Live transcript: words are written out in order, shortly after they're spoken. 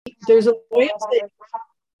there's a way of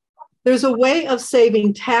there's a way of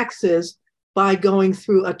saving taxes by going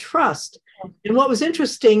through a trust. And what was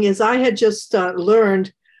interesting is I had just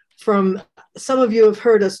learned from some of you have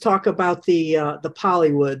heard us talk about the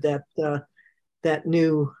Polywood, that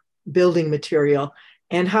new building material,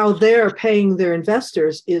 and how they're paying their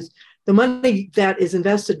investors is the money that is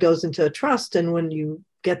invested goes into a trust, and when you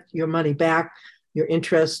get your money back, your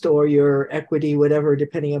interest or your equity, whatever,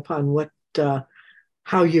 depending upon what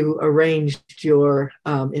how you arranged your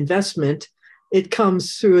investment, it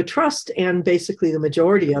comes through a trust, and basically the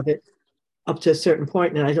majority of it, up to a certain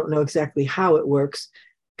point, and I don't know exactly how it works,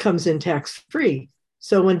 comes in tax free.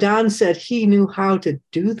 So when Don said he knew how to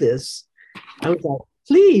do this, I was like,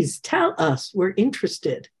 please tell us, we're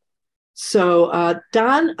interested. So,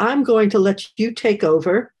 Don, I'm going to let you take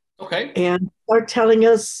over. Okay. And start telling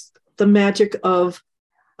us the magic of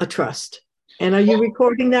a trust. And are you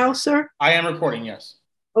recording now, sir? I am recording, yes.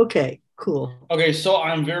 Okay, cool. Okay, so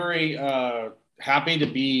I'm very happy to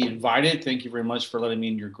be invited. Thank you very much for letting me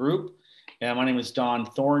in your group. And my name is Don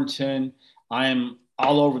Thornton. I am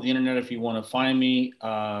all over the internet if you want to find me.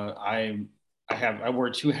 I wear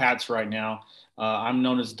two hats right now. I'm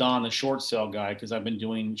known as Don, the short sale guy, because I've been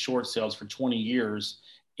doing short sales for 20 years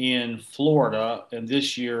in Florida. And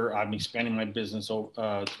this year, I'm expanding my business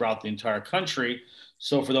throughout the entire country.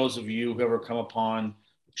 So for those of you who ever come upon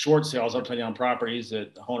short sales, upside down properties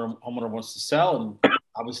that the homeowner wants to sell, and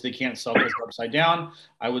obviously they can't sell because they're upside down,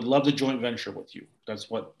 I would love to joint venture with you.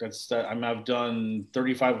 I've done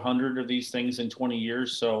 3,500 of these things in 20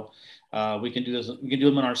 years. So we can do this. We can do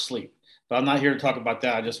them in our sleep. But I'm not here to talk about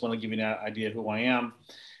that. I just want to give you an idea of who I am.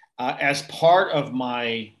 As part of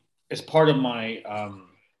my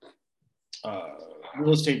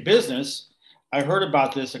real estate business, I heard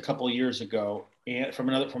about this a couple of years ago, and from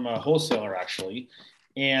a wholesaler actually.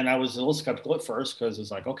 And I was a little skeptical at first because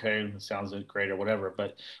it's like, okay, it sounds great or whatever.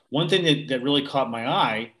 But one thing that really caught my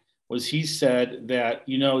eye was he said that,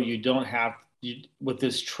 you don't have, with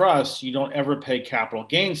this trust, you don't ever pay capital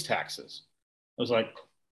gains taxes. I was like,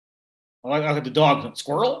 I like the dog.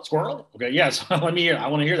 Squirrel, squirrel. Okay, yes. Let me hear. I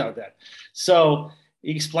want to hear about that. So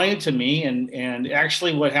he explained it to me, and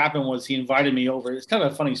actually, what happened was he invited me over. It's kind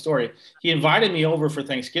of a funny story. He invited me over for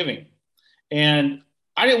Thanksgiving, and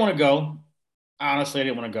I didn't want to go. Honestly, I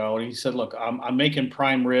didn't want to go. And he said, "Look, I'm making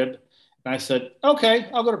prime rib," and I said, "Okay,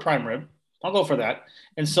 I'll go to prime rib. I'll go for that."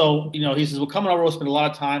 And so, he says, "Well, coming over, we'll spend a lot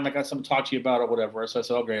of time. I got something to talk to you about or whatever." So I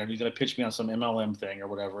said, "Okay." And he's going to pitch me on some MLM thing or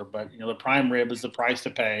whatever. But, the prime rib is the price to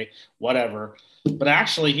pay, whatever. But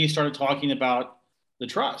actually, he started talking about the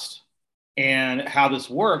trust and how this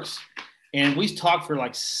works. And we talked for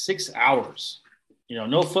like 6 hours,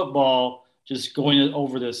 no football, just going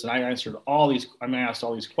over this. And I asked all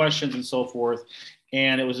these questions and so forth.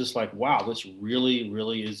 And it was just like, wow, this really,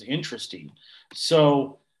 really is interesting.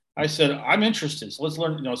 So I said, I'm interested. So let's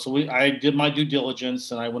learn, I did my due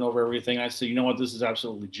diligence and I went over everything. I said, you know what, this is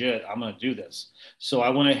absolutely legit. I'm going to do this. So I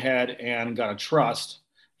went ahead and got a trust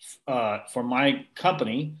for my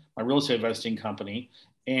company, my real estate investing company.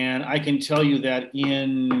 And I can tell you that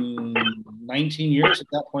in 19 years at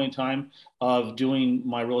that point in time of doing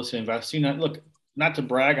my real estate investing, look, not to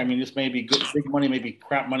brag, I mean, this may be good, big money, maybe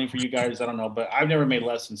crap money for you guys. I don't know, but I've never made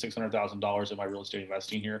less than $600,000 in my real estate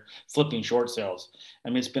investing here, flipping short sales. I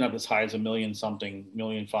mean, it's been up as high as a million something,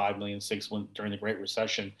 1.5 million, 1.6 million during the Great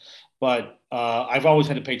Recession. But I've always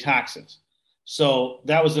had to pay taxes. So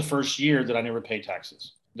that was the first year that I never paid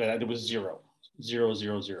taxes. That it was zero, zero,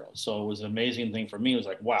 zero, zero. So it was an amazing thing for me. It was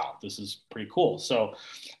like, wow, this is pretty cool. So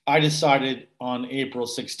I decided on April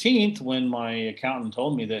 16th, when my accountant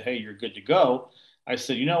told me that, hey, you're good to go, I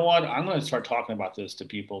said, you know what? I'm going to start talking about this to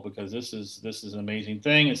people because this is an amazing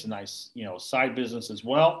thing. It's a nice, side business as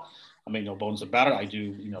well. I make no bones about it. I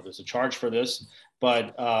do, there's a charge for this,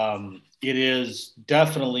 but it is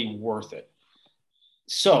definitely worth it.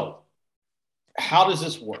 So how does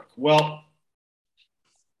this work? Well,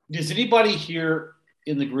 does anybody here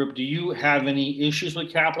in the group, do you have any issues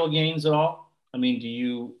with capital gains at all? I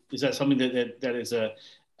mean, is that something that is a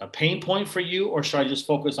pain point for you, or should I just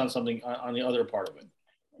focus on something on the other part of it?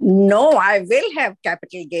 No, I will have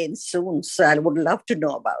capital gains soon, so I would love to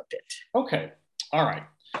know about it. Okay. All right.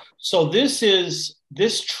 So this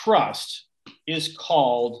trust is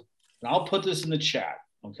called, and I'll put this in the chat,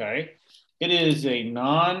 okay? It is a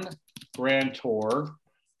non-grantor,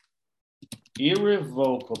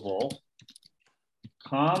 irrevocable,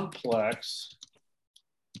 complex,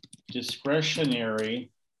 discretionary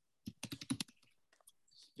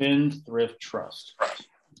spendthrift trust.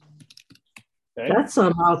 Okay? That's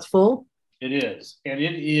a mouthful. It is. And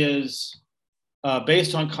it is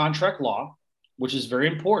based on contract law. which is very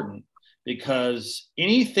important because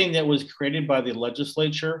anything that was created by the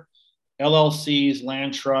legislature, LLCs,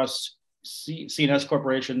 land trusts, C&S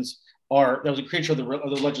corporations, that was a creature of the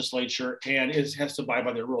legislature, and it has to abide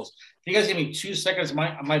by their rules. If you guys give me 2 seconds,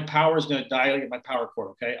 my power is going to die. I get my power cord,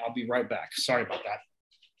 okay? I'll be right back. Sorry about that.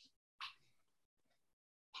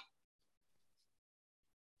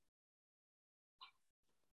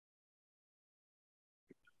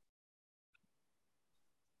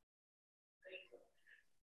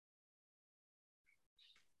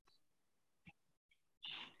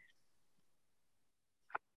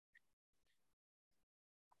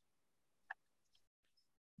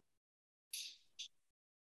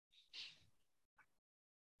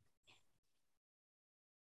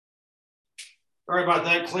 Sorry about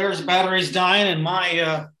that. Claire's battery's dying, and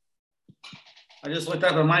I just looked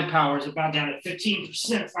up, and my power is about down at 15%. It's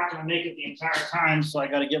not going to make it the entire time, so I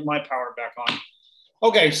got to get my power back on.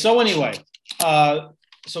 Okay, so anyway,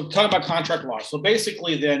 so talking about contract law. So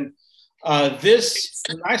basically, then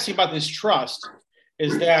the nice thing about this trust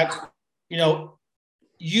is that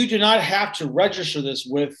you do not have to register this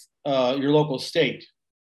with your local state,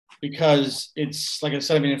 because it's like I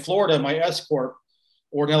said. I mean, in Florida, my S corp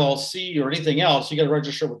or an LLC or anything else, you got to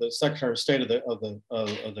register with the Secretary of State of the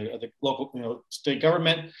local state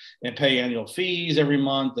government and pay annual fees every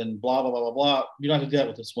month and blah blah blah blah blah. You don't have to do that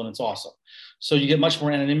with this one. It's awesome. So you get much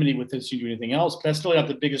more anonymity with this than you do anything else. But that's really not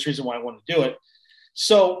the biggest reason why I want to do it.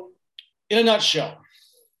 So, in a nutshell,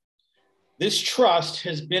 this trust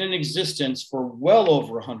has been in existence for well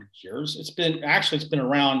over 100 years. It's been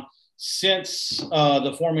around since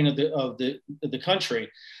the forming of the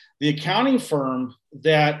country. The accounting firm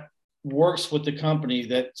that works with the company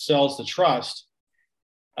that sells the trust,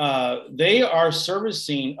 they are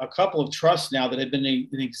servicing a couple of trusts now that have been in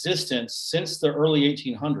existence since the early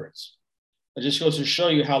 1800s. It just goes to show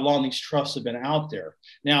you how long these trusts have been out there.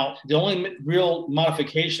 Now, the only real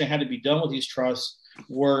modification that had to be done with these trusts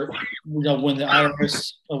were, when the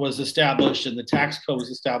IRS was established and the tax code was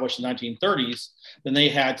established in the 1930s, then they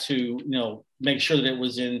had to, make sure that it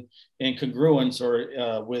was in congruence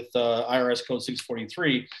or with IRS code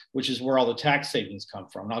 643, which is where all the tax savings come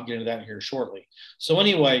from. And I'll get into that here shortly. So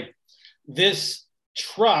anyway, this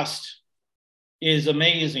trust is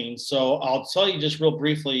amazing. So I'll tell you just real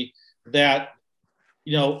briefly that,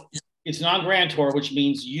 it's non-grantor, which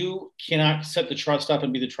means you cannot set the trust up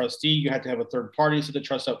and be the trustee. You have to have a third party set the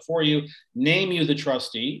trust up for you, name you the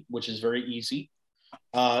trustee, which is very easy.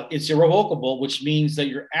 It's irrevocable, which means that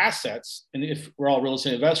your assets, and if we're all real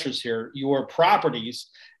estate investors here, your properties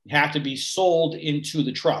have to be sold into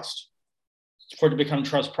the trust for it to become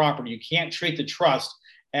trust property. You can't treat the trust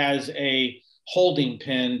as a holding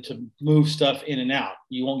pen to move stuff in and out.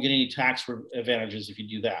 You won't get any tax advantages if you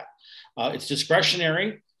do that. It's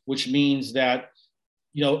discretionary, which means that,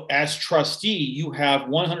 as trustee, you have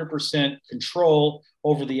 100% control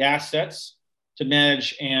over the assets to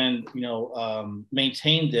manage and,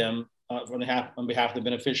 maintain them on behalf of the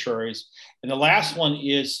beneficiaries. And the last one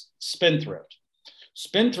is spendthrift.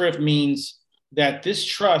 Spendthrift means that this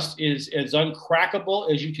trust is as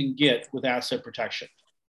uncrackable as you can get with asset protection.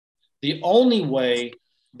 The only way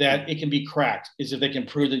that it can be cracked is if they can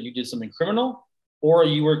prove that you did something criminal or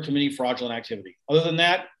you were committing fraudulent activity. Other than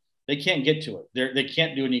that, they can't get to it. They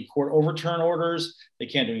can't do any court overturn orders. They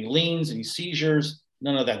can't do any liens, any seizures,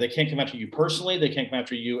 none of that. They can't come after you personally. They can't come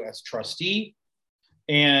after you as trustee.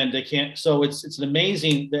 And they can't. So it's an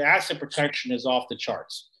amazing, the asset protection is off the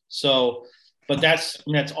charts. So, but that's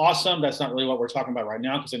awesome. That's not really what we're talking about right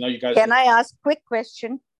now, because I know you guys. Can I ask a quick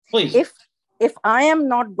question? Please. If I am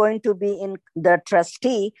not going to be in the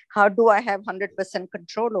trustee, how do I have 100%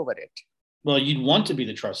 control over it? Well, you'd want to be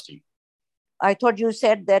the trustee. I thought you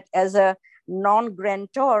said that as a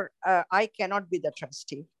non-grantor, I cannot be the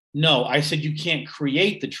trustee. No, I said you can't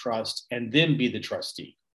create the trust and then be the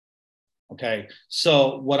trustee. Okay.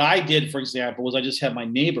 So what I did, for example, was I just had my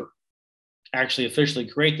neighbor actually officially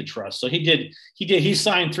create the trust. So he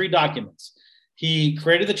signed 3 documents. He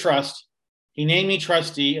created the trust, he named me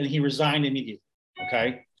trustee, and he resigned immediately.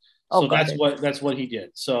 Okay. So that's what he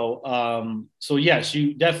did. So yes,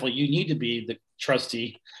 you need to be the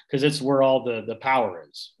trustee, because it's where all the power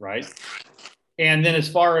is, right? And then as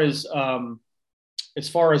far as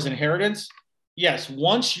inheritance, yes,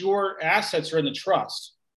 once your assets are in the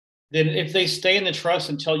trust, then if they stay in the trust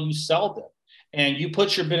until you sell them and you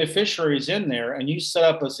put your beneficiaries in there and you set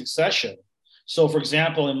up a succession. So for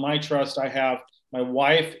example, in my trust, I have my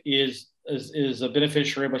wife is is a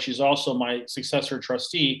beneficiary, but she's also my successor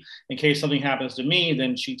trustee. In case something happens to me,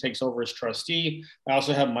 then she takes over as trustee. I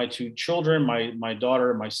also have my two children, my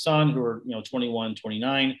daughter and my son, who are 21,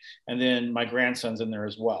 29, and then my grandson's in there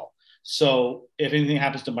as well. So if anything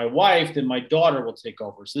happens to my wife, then my daughter will take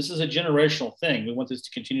over. So this is a generational thing. We want this to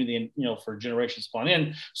continue for generations upon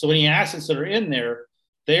in. So any assets that are in there,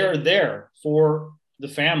 they are there for the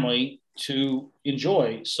family to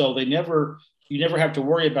enjoy. So you never have to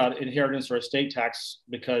worry about inheritance or estate tax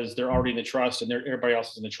because they're already in the trust and everybody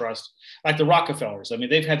else is in the trust. Like the Rockefellers. I mean,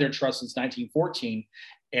 they've had their trust since 1914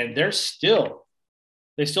 and they still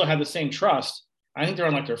have the same trust. I think they're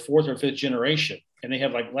on like their fourth or fifth generation. And they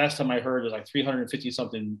have, like, last time I heard, there's like 350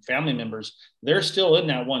 something family members. They're still in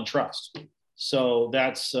that one trust. So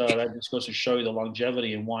that just goes to show you the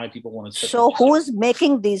longevity and why people want to. So who's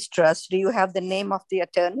making these trusts? Do you have the name of the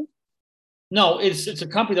attorney? No, it's a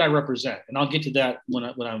company that I represent, and I'll get to that when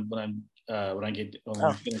we finish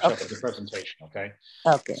up with the presentation. Okay.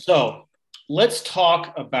 Okay. So let's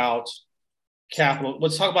talk about capital.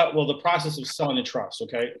 Let's talk about the process of selling the trust.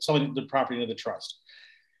 Okay, selling the property into the trust.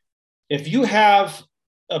 If you have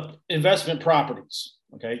investment properties,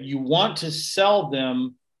 okay, you want to sell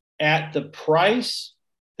them at the price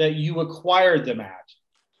that you acquired them at,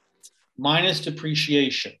 minus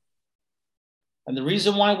depreciation. And the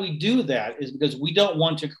reason why we do that is because we don't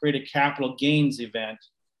want to create a capital gains event,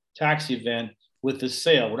 tax event with the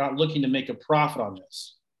sale. We're not looking to make a profit on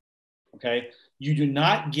this, okay? You do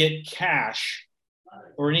not get cash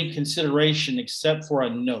or any consideration except for a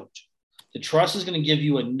note. The trust is going to give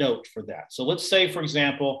you a note for that. So let's say, for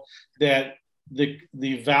example, that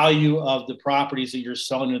the value of the properties that you're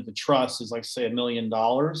selling to the trust is, like, say, $1 million.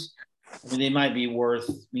 I mean, they might be worth,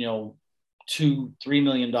 $2-3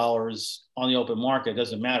 million on the open market. It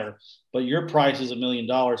doesn't matter. But your price is $1 million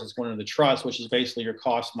that's going into the trust, which is basically your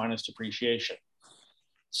cost minus depreciation.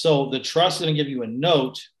 So the trust is going to give you a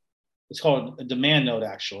note. It's called a demand note,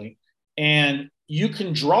 actually. And you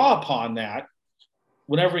can draw upon that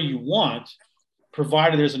whenever you want,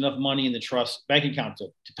 provided there's enough money in the trust bank account to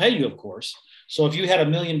pay you, of course. So if you had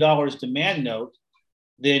 $1 million demand note,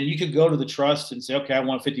 then you could go to the trust and say, okay, I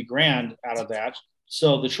want 50 grand out of that.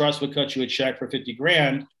 So the trust would cut you a check for 50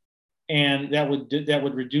 grand, and that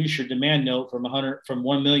would reduce your demand note from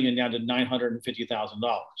 1 million down to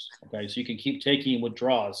 $950,000. Okay, so you can keep taking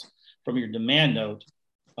withdrawals from your demand note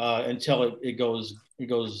until it goes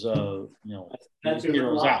zeroes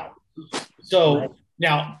out. So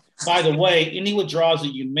now, by the way, any withdrawals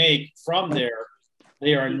that you make from there,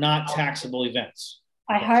 they are not taxable events.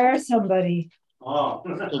 I hire somebody. Oh,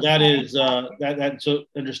 so that is so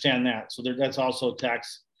understand that. So that's also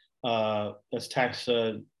tax. That's tax.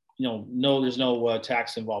 There's no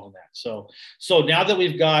tax involved in that. So now that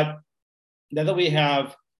we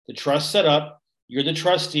have the trust set up, you're the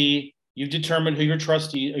trustee. You've determined who your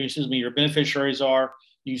your beneficiaries are.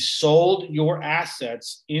 You sold your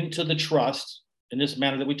assets into the trust in this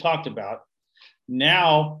manner that we talked about.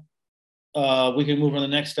 Now we can move on to the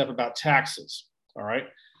next step about taxes. All right.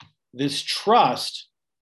 This trust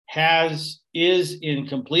is in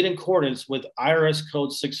complete accordance with IRS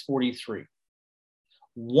Code 643.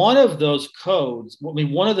 One of those codes,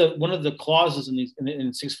 one of the clauses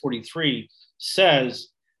in 643 says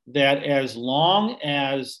that as long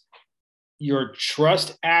as your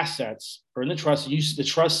trust assets are in the trust, the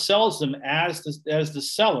trust sells them as the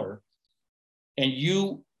seller, and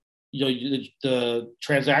the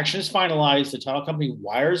transaction is finalized, the title company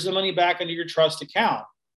wires the money back into your trust account.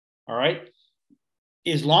 All right.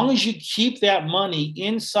 As long as you keep that money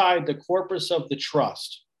inside the corpus of the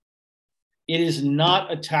trust, it is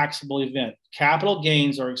not a taxable event. Capital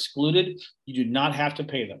gains are excluded. You do not have to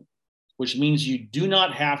pay them, which means you do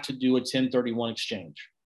not have to do a 1031 exchange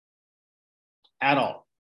at all.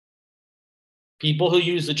 People who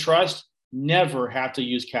use the trust never have to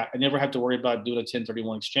worry about doing a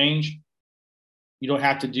 1031 exchange. You don't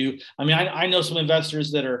have to do. I know some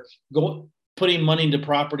investors that are putting money into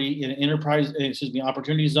property in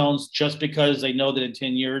opportunity zones just because they know that in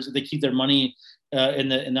 10 years, if they keep their money in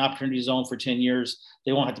the opportunity zone for 10 years,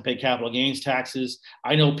 they won't have to pay capital gains taxes.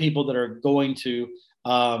 I know people that are going to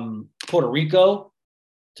Puerto Rico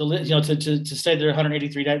to stay there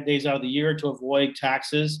 183 days out of the year to avoid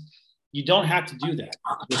taxes. You don't have to do that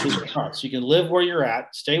with the trust. You can live where you're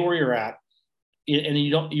at, stay where you're at, and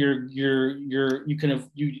you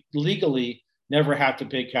legally never have to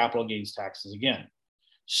pay capital gains taxes again.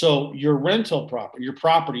 So your rental property, your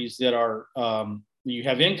properties that are you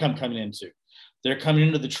have income coming into, they're coming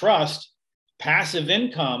into the trust. Passive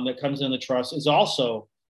income that comes in the trust is also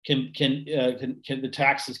the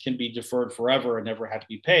taxes can be deferred forever and never have to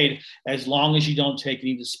be paid, as long as you don't take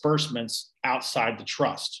any disbursements outside the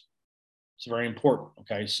trust. It's very important.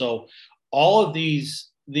 Okay, so all of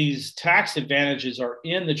these tax advantages are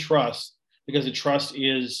in the trust because the trust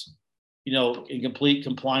is, in complete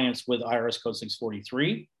compliance with IRS Code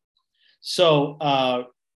 643. So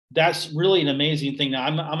that's really an amazing thing. Now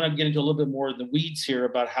I'm going to get into a little bit more of the weeds here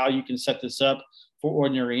about how you can set this up for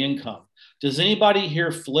ordinary income. Does anybody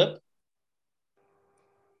here flip?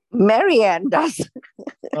 Mary-Ann does.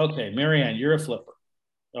 Okay, Mary-Ann, you're a flipper.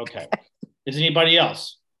 Okay. Is anybody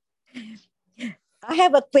else? I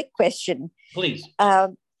have a quick question. Please.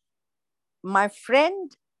 My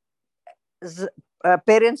friend's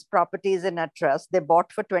parents' property is in a trust. They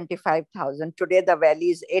bought for 25,000. Today the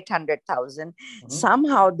value is 800,000. Mm-hmm.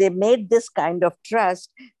 Somehow they made this kind of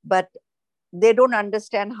trust, but they don't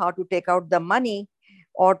understand how to take out the money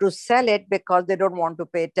or to sell it because they don't want to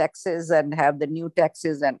pay taxes and have the new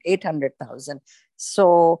taxes and 800,000.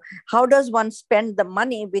 So how does one spend the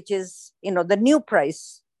money, which is, the new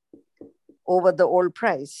price over the old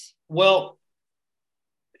price? Well,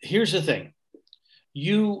 here's the thing.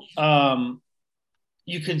 You can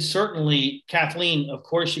certainly, Kathleen, of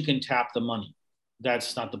course you can tap the money.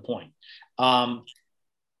 That's not the point.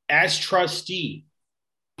 As trustee,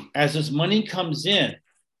 as this money comes in,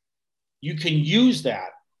 you can use that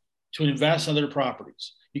to invest in other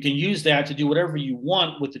properties. You can use that to do whatever you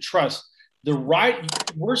want with the trust.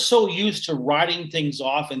 We're so used to writing things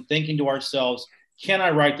off and thinking to ourselves, can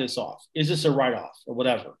I write this off? Is this a write-off or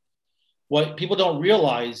whatever? What people don't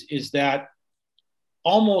realize is that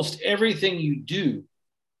almost everything you do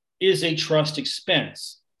is a trust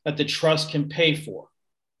expense that the trust can pay for,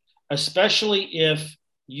 especially if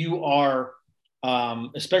you are, I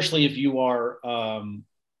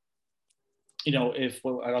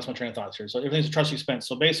lost my train of thoughts here. So everything's a trust expense.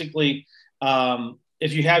 So basically,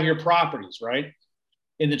 if you have your properties, right,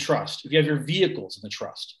 in the trust, if you have your vehicles in the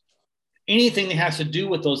trust, anything that has to do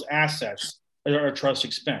with those assets are a trust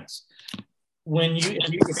expense. If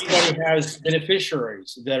anybody has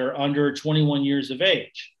beneficiaries that are under 21 years of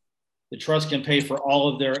age, the trust can pay for all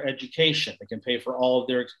of their education. It can pay for all of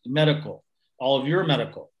their medical, all of your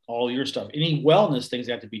medical, all of your stuff, any wellness things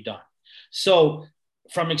that have to be done. So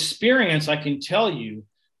from experience, I can tell you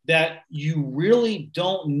that you really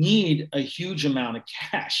don't need a huge amount of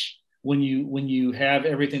cash when you have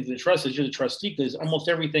everything to the trust, as you're the trustee, because almost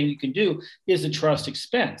everything you can do is a trust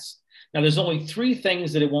expense. Now, there's only three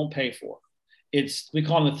things that it won't pay for. We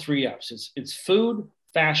call them the 3 F's. It's food,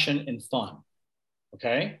 fashion, and fun.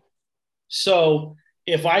 Okay. So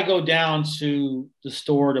if I go down to the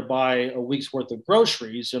store to buy a week's worth of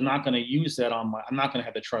groceries, I'm not going to use that I'm not going to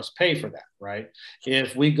have the trust pay for that, right?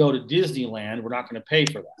 If we go to Disneyland, we're not going to pay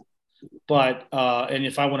for that. But, and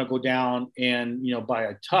if I want to go down and, buy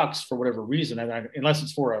a tux for whatever reason, unless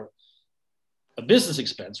it's for a business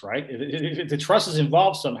expense, right? If the trust is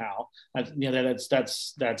involved somehow, that's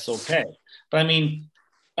okay. But I mean,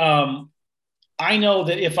 I know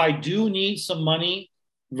that if I do need some money,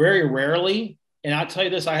 very rarely, and I'll tell you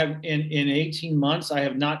this, I have in 18 months, I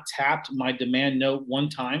have not tapped my demand note one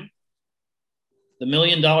time. The $1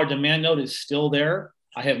 million demand note is still there.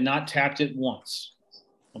 I have not tapped it once.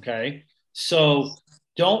 Okay. So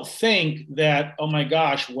don't think that, oh my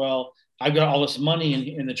gosh, well, I've got all this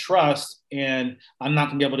money in the trust and I'm not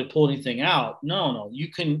going to be able to pull anything out. No, you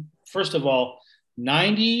can, first of all,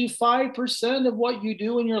 95% of what you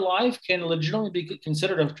do in your life can legitimately be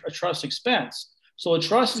considered a trust expense. So a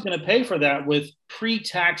trust is going to pay for that with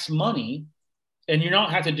pre-tax money, and you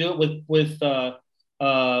don't have to do it with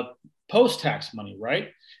post-tax money, right?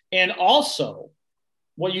 And also,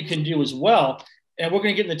 what you can do as well, and we're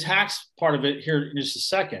going to get in the tax part of it here in just a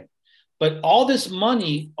second, but all this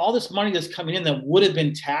money that's coming in that would have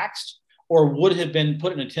been taxed or would have been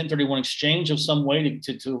put in a 1031 exchange of some way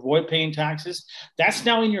to avoid paying taxes, that's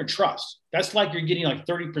now in your trust. That's like you're getting like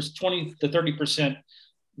 30%, 20 to 30%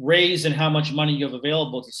 raise in how much money you have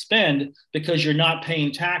available to spend because you're not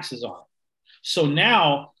paying taxes on it. So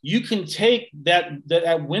now you can take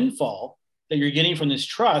that windfall that you're getting from this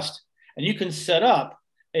trust and you can set up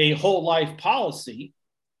a whole life policy.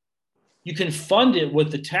 You can fund it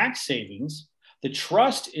with the tax savings. The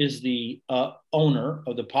trust is the owner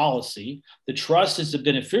of the policy. The trust is the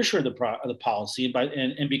beneficiary of the policy.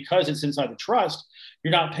 And because it's inside the trust,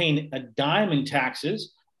 you're not paying a dime in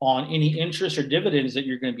taxes on any interest or dividends that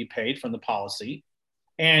you're going to be paid from the policy.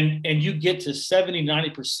 And you get to 70,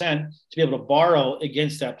 90% to be able to borrow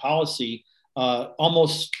against that policy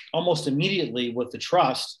almost immediately with the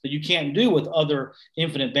trust that you can't do with other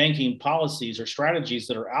infinite banking policies or strategies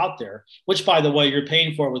that are out there, which, by the way, you're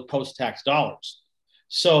paying for with post-tax dollars.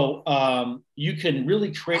 So you can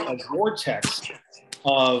really create a vortex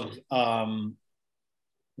of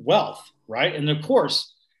wealth, right? And of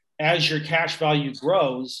course, as your cash value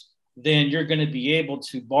grows, then you're going to be able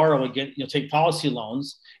to borrow again, take policy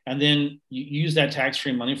loans, and then you use that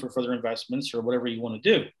tax-free money for further investments or whatever you want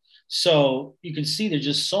to do. So you can see there's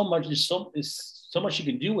just so much, so much you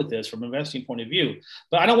can do with this from an investing point of view.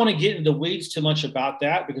 But I don't want to get into the weeds too much about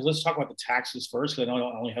that, because let's talk about the taxes first, because I know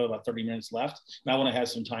I only have about 30 minutes left, and I want to have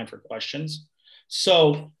some time for questions.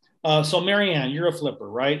 So Mary-Ann, you're a flipper,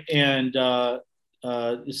 right? And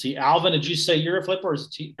let's see, Alvin, did you say you're a flipper, or is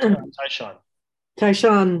it Tyshawn?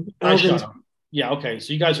 Tyshawn. Yeah, okay.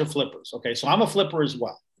 So you guys are flippers. Okay, so I'm a flipper as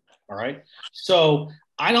well. All right. So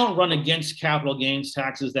I don't run against capital gains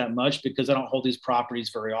taxes that much because I don't hold these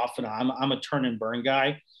properties very often. I'm a turn and burn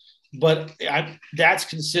guy, but that's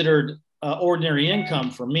considered ordinary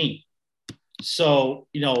income for me. So,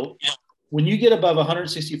 when you get above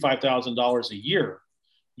 $165,000 a year,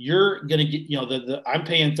 you're going to get, I'm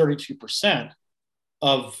paying 32%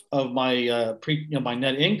 of my my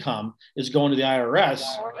net income is going to the IRS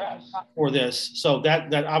for this. So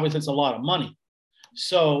that obviously it's a lot of money.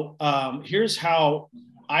 So here's how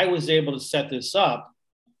I was able to set this up,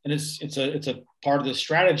 and it's a part of the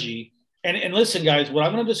strategy. And listen, guys, what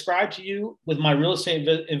I'm going to describe to you with my real estate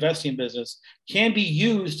investing business can be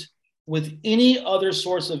used with any other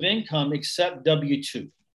source of income except W-2.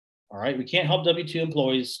 All right, we can't help W-2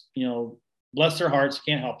 employees. Bless their hearts,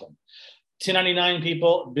 can't help them. 1099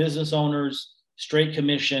 people, business owners, straight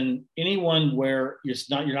commission, anyone where you're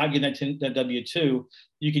not getting that W-2,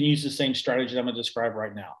 you can use the same strategy that I'm going to describe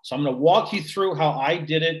right now. So I'm going to walk you through how I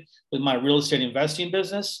did it with my real estate investing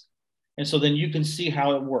business. And so then you can see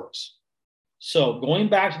how it works. So going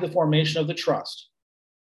back to the formation of the trust.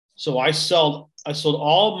 So I sold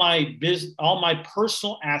all my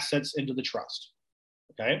personal assets into the trust.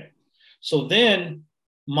 Okay. So then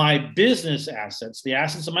my business assets, the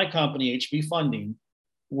assets of my company, HB Funding,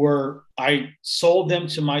 I sold them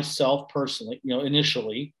to myself personally,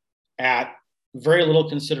 initially at very little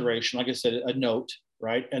consideration, like I said, a note,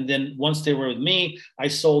 right? And then once they were with me, I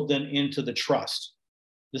sold them into the trust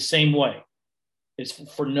the same way. It's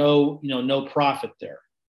for no profit there.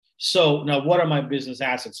 So now what are my business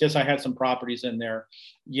assets? Yes, I had some properties in there.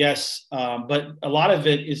 Yes, but a lot of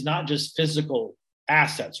it is not just physical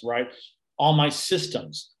assets, right? All my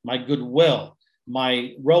systems, my goodwill,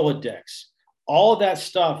 my Rolodex, all of that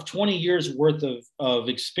stuff, 20 years worth of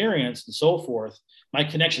experience and so forth, my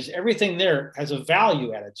connections, everything there has a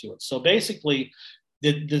value added to it. So basically,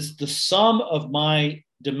 the sum of my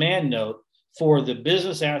demand note for the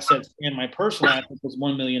business assets and my personal assets was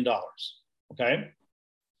 $1 million. Okay.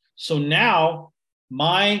 So now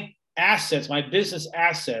my assets, my business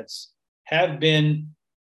assets have been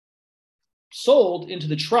sold into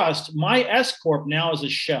the trust. My S Corp now is a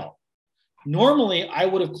shell. Normally I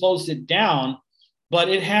would have closed it down, but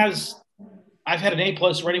I've had an A+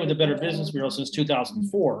 rating with the Better Business Bureau since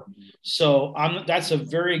 2004. So that's a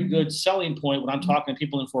very good selling point when I'm talking to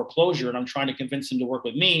people in foreclosure and I'm trying to convince them to work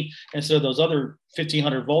with me instead of those other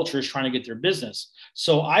 1,500 vultures trying to get their business.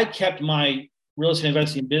 So I kept my real estate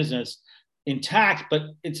investing business intact, but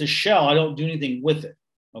it's a shell. I don't do anything with it.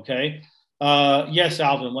 Okay. Yes,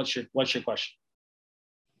 Alvin, what's your question?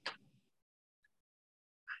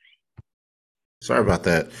 Sorry about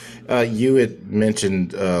that. You had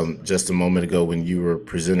mentioned just a moment ago when you were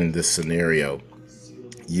presenting this scenario,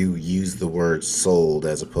 you used the word sold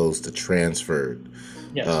as opposed to transferred.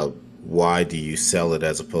 Yes. Why do you sell it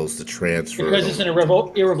as opposed to transfer? Because it's an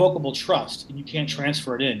irrevocable trust, and you can't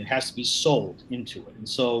transfer it in. It has to be sold into it. And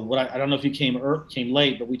so I don't know if you came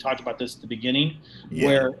late, but we talked about this at the beginning,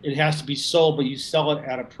 where it has to be sold, but you sell it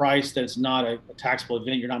at a price that's not a taxable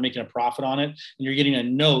event. You're not making a profit on it, and you're getting a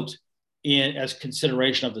note as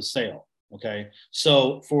consideration of the sale. Okay.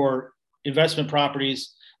 So for investment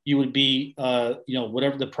properties, you would be,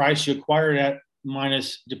 whatever the price you acquired at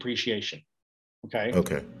minus depreciation. Okay.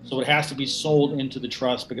 Okay. So it has to be sold into the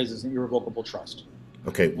trust because it's an irrevocable trust.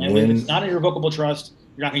 Okay. And if it's not an irrevocable trust,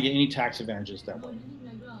 you're not going to get any tax advantages that way.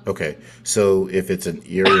 Okay. So if it's an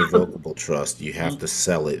irrevocable trust, you have to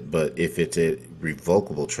sell it. But if it's a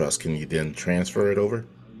revocable trust, can you then transfer it over?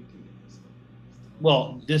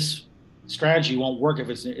 Well, this strategy won't work if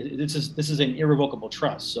this is an irrevocable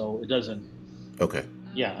trust. So it doesn't. Okay.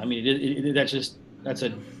 Yeah. I mean, that's a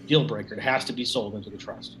deal breaker. It has to be sold into the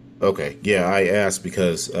trust. Okay. Yeah, I asked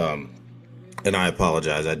because And I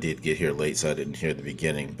apologize. I did get here late, so I didn't hear the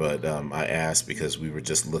beginning. But I asked because we were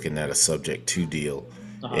just looking at a subject to deal,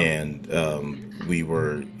 and we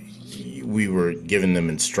were giving them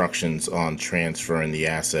instructions on transferring the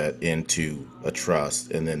asset into a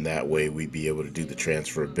trust, and then that way we'd be able to do the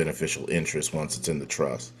transfer of beneficial interest once it's in the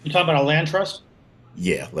trust. You talking about a land trust?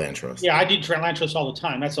 Yeah, land trust. Yeah, I do land trust all the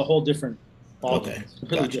time. That's a whole different ballgame. Okay, It's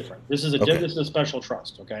completely gotcha. different. This is Okay. this is a special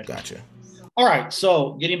trust. Okay. Gotcha. All right.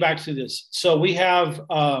 So getting back to this, so we have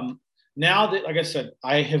now that, like I said,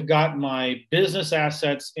 I have got my business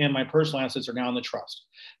assets and my personal assets are now in the trust.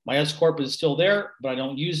 My S corp is still there, but I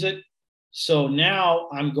don't use it. So now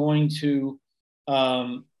I'm going to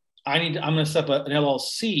I'm going to set up an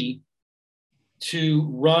LLC to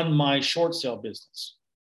run my short sale business.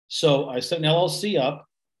 So I set an LLC up.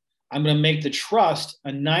 I'm going to make the trust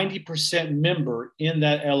a 90% member in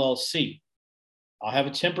that LLC. I'll have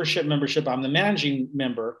a 10% membership. I'm the managing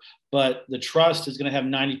member, but the trust is going to have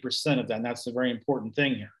 90% of that. And that's the very important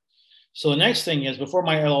thing here. So the next thing is, before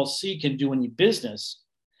my LLC can do any business,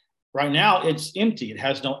 right now it's empty. It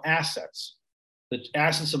has no assets. The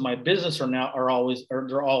assets of my business are all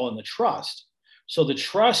in the trust. So the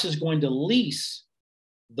trust is going to lease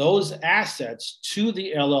those assets to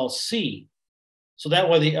the LLC. So that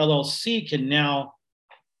way the LLC can now,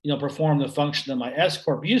 perform the function that my S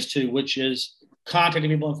corp used to, which is contacting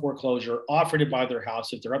people in foreclosure, offering to buy their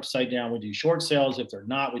house. If they're upside down, we do short sales. If they're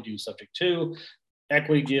not, we do subject to,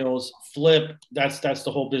 equity deals, flip. That's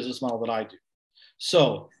the whole business model that I do.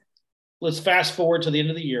 So let's fast forward to the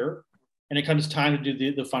end of the year, and it comes time to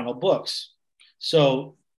do the final books.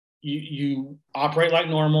 So you operate like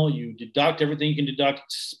normal. You deduct everything you can deduct,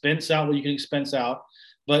 expense out what you can expense out,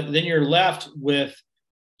 but then you're left with,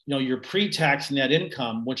 your pre-tax net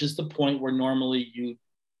income, which is the point where normally you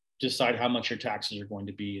decide how much your taxes are going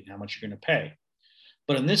to be and how much you're going to pay.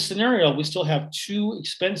 But in this scenario, we still have two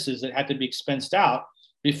expenses that have to be expensed out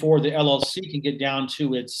before the LLC can get down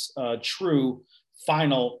to its true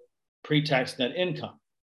final pre-tax net income.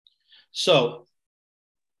 So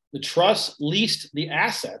the trust leased the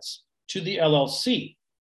assets to the LLC.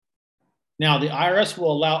 Now, the IRS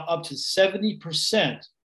will allow up to 70%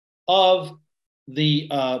 of the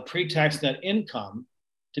pre-tax net income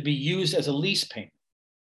to be used as a lease payment.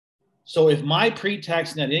 So if my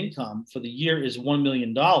pre-tax net income for the year is $1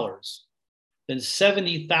 million, then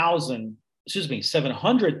 700,000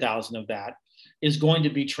 of that is going to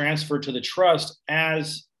be transferred to the trust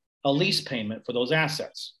as a lease payment for those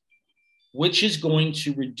assets, which is going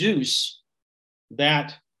to reduce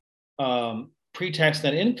that pre-tax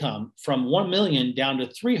net income from 1 million down to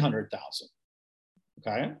 300,000.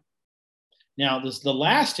 Okay. Now, the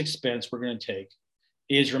last expense we're going to take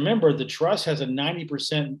is, remember, the trust has a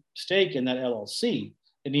 90% stake in that LLC.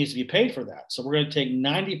 It needs to be paid for that. So we're going to take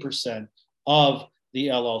 90% of the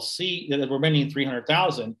LLC, the remaining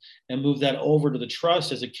 300,000, and move that over to the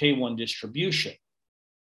trust as a K1 distribution.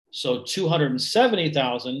 So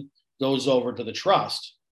 270,000 goes over to the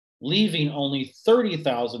trust, leaving only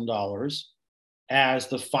 $30,000 as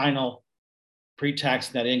the final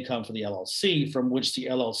pre-tax net income for the LLC, from which the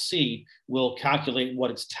LLC will calculate what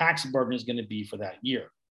its tax burden is going to be for that year.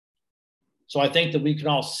 So I think that we can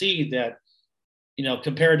all see that,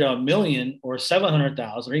 compared to 1 million or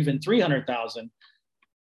 700,000 or even 300,000,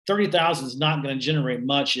 30,000 is not going to generate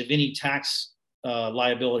much, if any, tax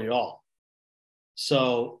liability at all.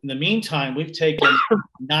 So in the meantime, we've taken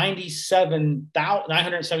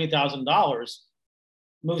 $970,000,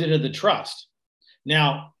 moved it into the trust.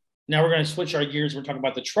 Now we're going to switch our gears. We're talking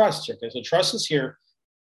about the trust. Okay, so trust is here.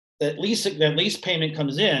 That lease payment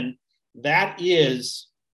comes in. That is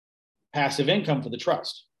passive income for the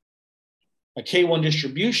trust. A K1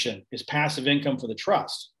 distribution is passive income for the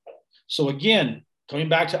trust. So again, coming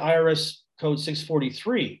back to IRS Code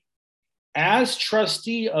 643, as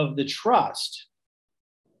trustee of the trust,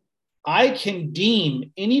 I can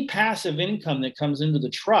deem any passive income that comes into the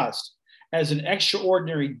trust as an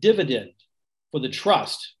extraordinary dividend for the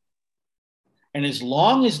trust. And as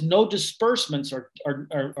long as no disbursements are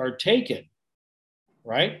taken,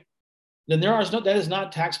 right, then that is not a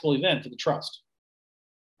taxable event for the trust.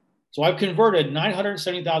 So I've converted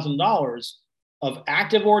 $970,000 of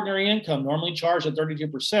active ordinary income, normally charged at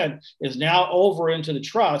 32%, is now over into the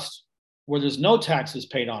trust where there's no taxes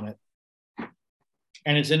paid on it.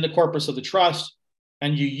 And it's in the corpus of the trust.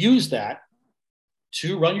 And you use that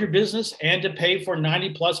to run your business and to pay for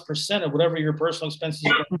 90+% of whatever your personal expenses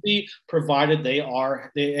are going to be, provided they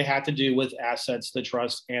have to do with assets, the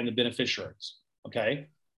trust, and the beneficiaries. Okay.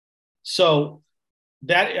 So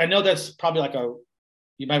that, I know that's probably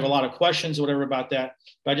you might have a lot of questions or whatever about that,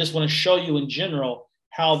 but I just want to show you in general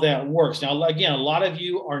how that works. Now, again, a lot of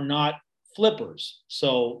you are not flippers,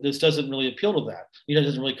 so this doesn't really appeal to that. It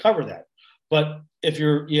doesn't really cover that. But if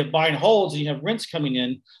you have buy and holds and you have rents coming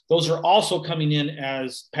in, those are also coming in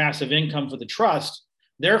as passive income for the trust.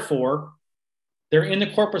 Therefore, they're in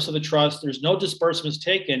the corpus of the trust. There's no disbursements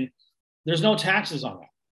taken. There's no taxes on that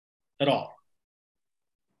at all.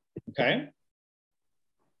 Okay?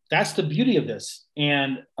 That's the beauty of this.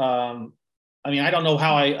 And I mean, I don't know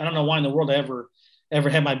why in the world I ever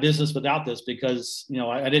had my business without this, because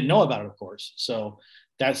I didn't know about it, of course. So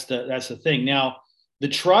that's the thing. Now, the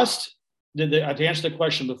trust. To answer the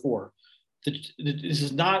question before,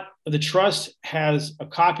 the trust has a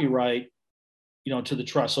copyright, to the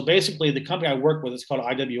trust. So basically, the company I work with is called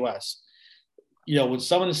IWS. When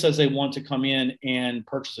someone says they want to come in and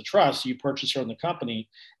purchase a trust, you purchase from the company,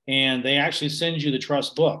 and they actually send you the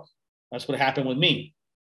trust book. That's what happened with me.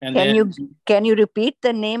 And can you repeat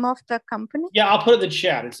the name of the company? Yeah, I'll put it in the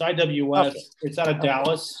chat. It's IWS. Okay. It's out of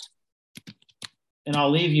Dallas, and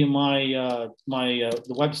I'll leave you the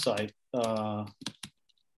website.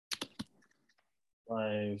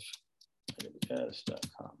 LiveIWS.com.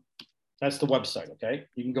 That's the website. Okay,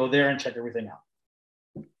 you can go there and check everything out.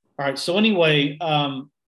 All right. So anyway,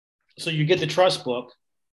 so you get the trust book,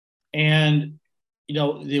 and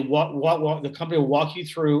the company will walk you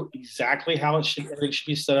through exactly how everything should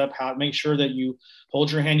be set up, how to make sure that you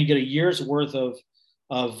hold your hand. You get a year's worth of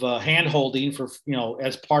hand holding for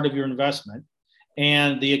as part of your investment.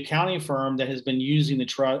 And the accounting firm that has been using the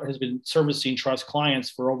trust has been servicing trust clients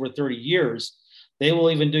for over 30 years. They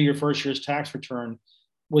will even do your first year's tax return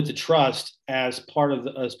with the trust as part of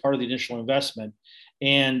the initial investment.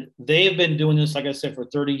 And they've been doing this, like I said, for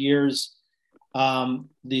 30 years. The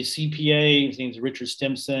CPA, his name's Richard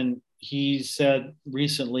Stimson, he said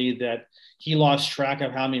recently that he lost track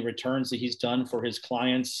of how many returns that he's done for his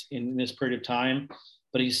clients in this period of time.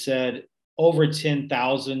 But he said over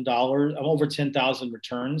 $10,000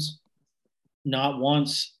 returns. Not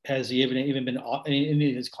once has he even been, any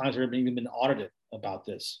of his clients have even been audited about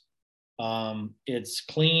this. It's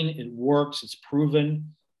clean, it works, it's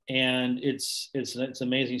proven, and it's an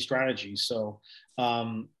amazing strategy. So,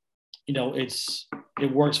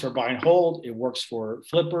 it works for buy and hold, it works for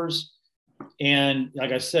flippers. And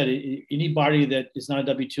like I said, anybody that is not a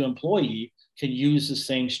W-2 employee can use the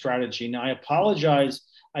same strategy. Now, I apologize,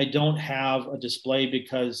 I don't have a display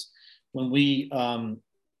because when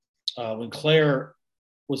Claire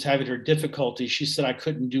was having her difficulty, she said I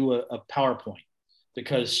couldn't do a PowerPoint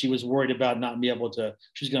because she was worried about not being able to,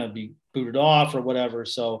 she's going to be booted off or whatever.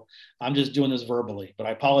 So I'm just doing this verbally, but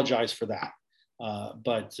I apologize for that. I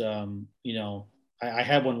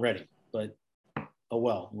have one ready, but oh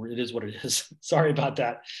well, it is what it is. Sorry about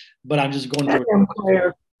that, but I'm just going through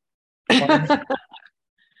it.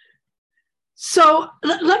 So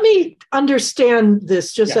let me understand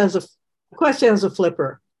this just as a question as a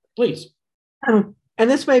flipper. Please. And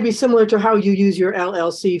this may be similar to how you use your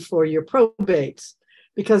LLC for your probates,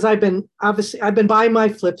 because I've been buying my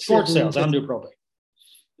flips. Short sales, I don't do probate.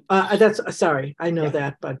 Sorry, I know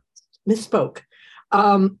that, but misspoke.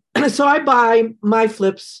 So I buy my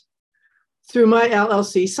flips through my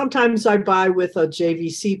LLC. Sometimes I buy with a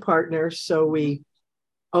JVC partner, so we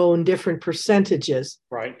own different percentages.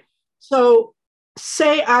 Right. So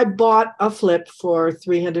say I bought a flip for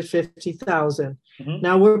 $350,000. Mm-hmm.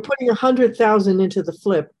 Now we're putting $100,000 into the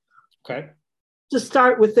flip. Okay. To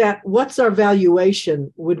start with that, what's our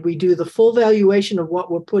valuation? Would we do the full valuation of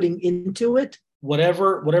what we're putting into it?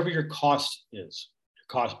 Whatever your cost is,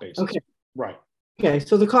 cost basis. Okay. Right. Okay.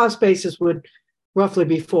 So the cost basis would roughly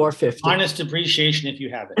be $450,000 minus depreciation if you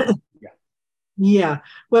have it. Yeah. Yeah.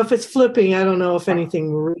 Well, if it's flipping, I don't know if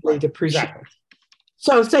anything really depreciates. Exactly.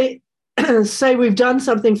 So say we've done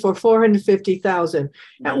something for $450,000.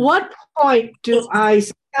 Mm-hmm. At what point do I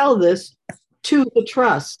sell this to the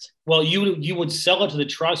trust? Well, you would sell it to the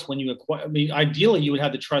trust when you acquire. I mean, ideally, you would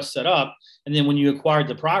have the trust set up, and then when you acquired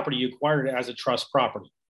the property, you acquired it as a trust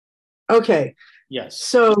property. Okay. Yes.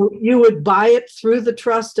 So you would buy it through the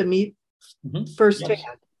trust to meet firsthand.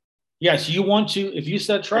 Yes, you want to. If you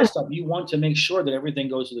set trust up, you want to make sure that everything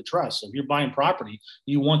goes to the trust. So if you're buying property,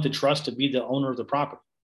 you want the trust to be the owner of the property.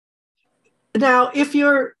 Now, if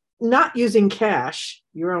you're not using cash,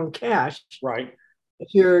 your own cash, right?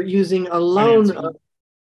 If you're using a loan of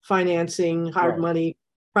financing, hard money,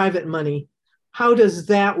 private money, how does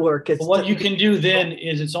that work? Well, what you can do then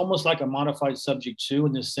is it's almost like a modified subject to,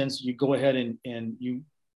 in the sense you go ahead and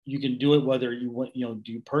you you can do it whether you want,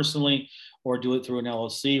 do it personally or do it through an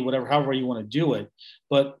LLC, however you want to do it.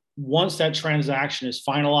 But once that transaction is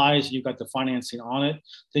finalized, you've got the financing on it,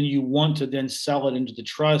 then you want to then sell it into the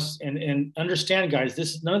trust. And understand,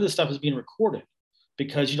 guys, none of this stuff is being recorded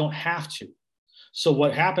because you don't have to. So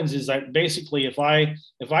what happens is that basically if I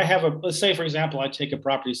have let's say, for example, I take a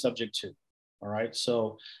property subject to, all right.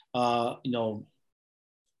 So,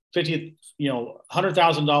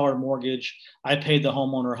 $100,000 mortgage, I paid the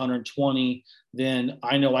homeowner 120, then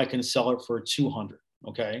I know I can sell it for 200.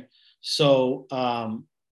 Okay. So,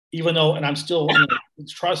 even though, and I'm still, the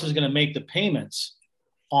trust is going to make the payments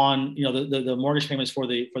on, the mortgage payments for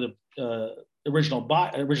the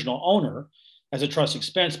original owner as a trust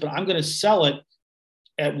expense, but I'm going to sell it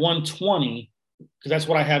at 120 because that's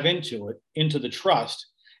what I have into the trust.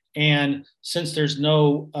 And since it's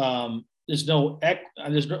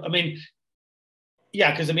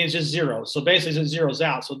just zero. So basically it zeroes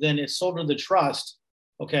out. So then it's sold to the trust.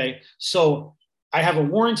 Okay. So I have a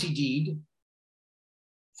warranty deed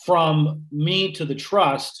from me to the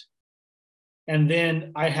trust. And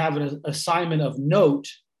then I have an assignment of note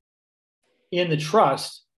in the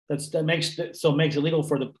trust that makes it legal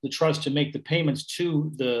for the trust to make the payments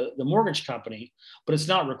to the mortgage company, but it's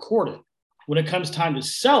not recorded. When it comes time to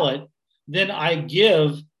sell it, then I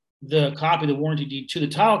give the copy of the warranty deed to the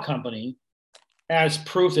title company as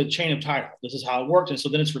proof that chain of title. This is how it worked. And so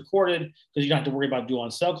then it's recorded because you don't have to worry about due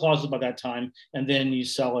on sale clauses by that time. And then you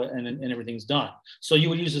sell it and everything's done. So you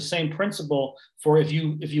would use the same principle for if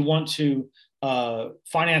you want to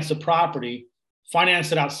finance the property,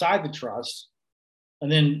 finance it outside the trust,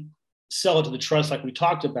 and then sell it to the trust like we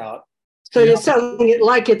talked about. So you're selling it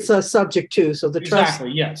like it's a subject to. So the trust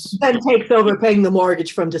yes. then takes over paying the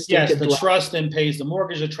mortgage from distinctive. Yes, the trust then pays the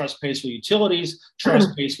mortgage, the trust pays for utilities,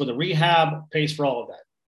 trust pays for the rehab, pays for all of that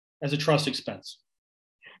as a trust expense.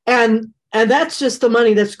 And that's just the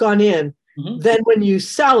money that's gone in. Mm-hmm. Then when you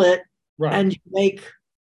sell it and you make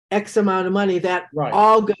X amount of money, that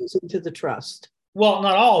all goes into the trust. Well,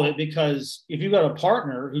 not all of it, because if you've got a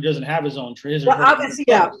partner who doesn't have his own trust, obviously,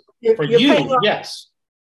 yes.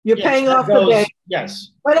 You're paying off the bank.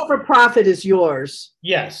 Yes. Whatever profit is yours.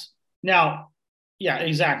 Yes. Now, yeah,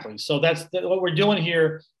 exactly. So that's what we're doing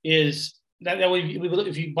here is that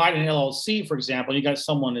if you buy an LLC, for example, you got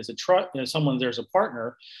someone as a trust, someone there's a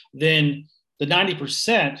partner, then the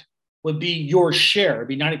 90% would be your share. It'd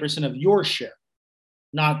be 90% of your share,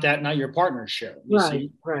 not your partner's share. Right.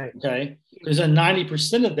 Okay. Because then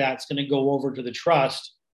 90% of that's going to go over to the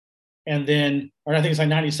trust. And then, or I think it's like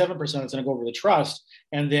 97% that's going to go over to the trust.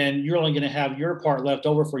 And then you're only going to have your part left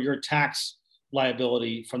over for your tax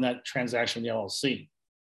liability from that transaction in the LLC.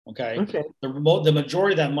 Okay. The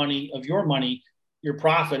majority of that money, your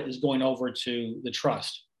profit is going over to the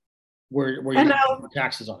trust where you have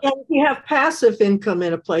taxes on it. And if you have passive income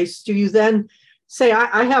in a place, do you then say,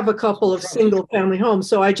 I have a couple of single family homes,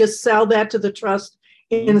 so I just sell that to the trust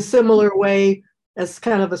in a similar way as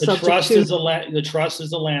kind of a subject to? The trust is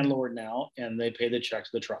the landlord now, and they pay the check to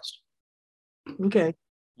the trust. Okay.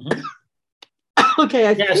 Mm-hmm.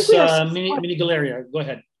 Okay. Mini Galeria, go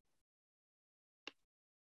ahead.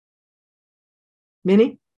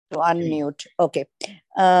 Mini? To unmute. Okay.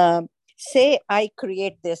 Say I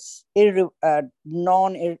create this irrevocable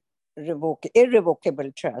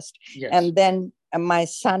trust, and then my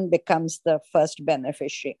son becomes the first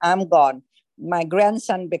beneficiary. I'm gone. My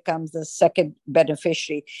grandson becomes the second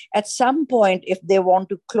beneficiary. At some point, if they want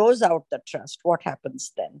to close out the trust, what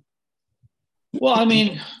happens then? Well, I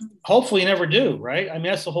mean, hopefully you never do, right? I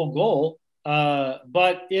mean, that's the whole goal.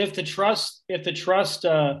 But if you're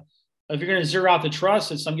going to zero out the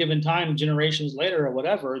trust at some given time, generations later or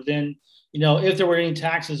whatever, then, if there were any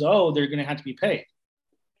taxes owed, they're going to have to be paid.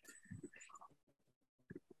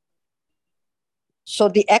 So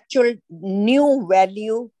the actual new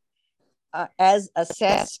value as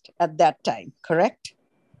assessed at that time, correct?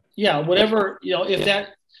 Yeah, whatever,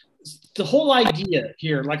 the whole idea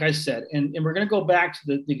here, like I said, and we're going to go back to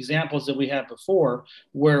the examples that we had before,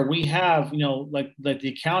 where we have, like the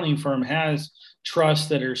accounting firm has trusts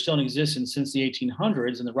that are still in existence since the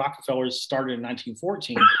 1800s, and the Rockefellers started in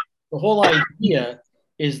 1914. The whole idea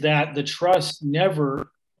is that the trust never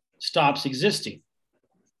stops existing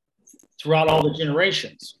throughout all the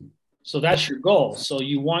generations. So that's your goal. So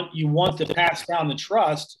you want to pass down the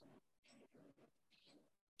trust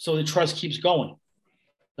so the trust keeps going.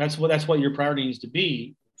 That's what your priority needs to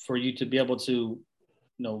be for you to be able to,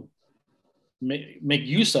 make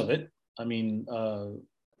use of it. I mean,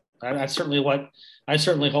 I certainly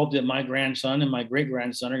hope that my grandson and my great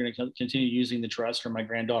grandson are going to continue using the trust, or my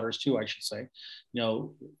granddaughters too, I should say.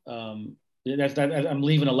 I'm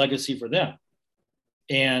leaving a legacy for them.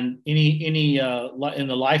 And any in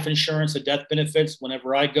the life insurance, the death benefits,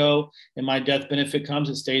 whenever I go and my death benefit comes,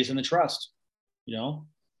 it stays in the trust,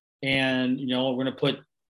 and we're going to put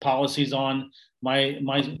policies on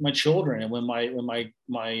my children, and when my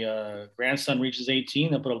grandson reaches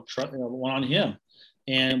 18, they'll put one on him,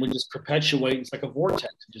 and we just perpetuate. It's like a vortex;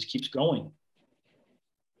 it just keeps going.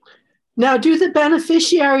 Now, do the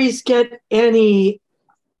beneficiaries get any?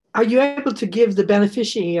 Are you able to give the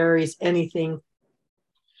beneficiaries anything?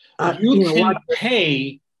 You can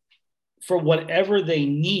pay for whatever they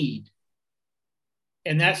need,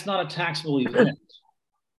 and that's not a taxable event.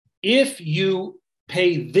 If you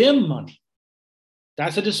pay them money,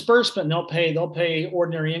 that's a disbursement. They'll pay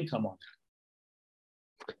ordinary income on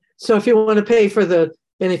that. So if you want to pay for the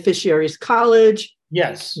beneficiary's college,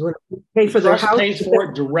 yes, you want to pay for their house, pays for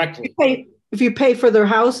it directly. If you pay for their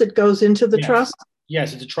house, it goes into the trust.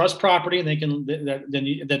 Yes, it's a trust property, and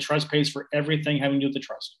the trust pays for everything having to do with the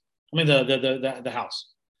trust. I mean the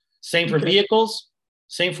house. Same for vehicles.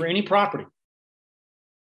 Same for any property.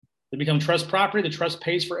 They become trust property. The trust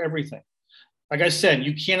pays for everything. Like I said,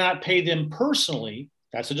 you cannot pay them personally.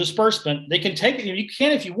 That's a disbursement. They can take it. You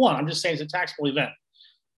can if you want. I'm just saying it's a taxable event.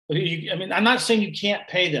 But I'm not saying you can't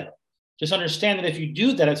pay them. Just understand that if you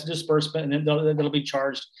do that, it's a disbursement, and then that'll be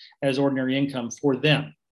charged as ordinary income for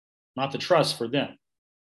them, not the trust, for them.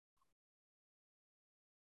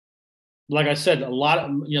 Like I said, a lot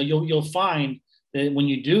of you'll find that when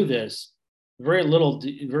you do this, very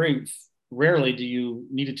rarely do you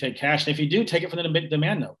need to take cash. And if you do, take it from the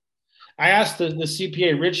demand note. I asked the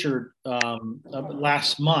CPA Richard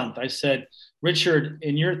last month. I said, Richard,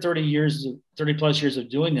 in your 30 plus years of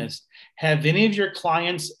doing this, have any of your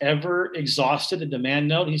clients ever exhausted a demand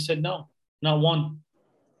note? He said, no, not one.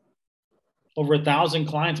 Over 1,000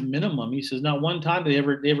 clients minimum. He says, not one time they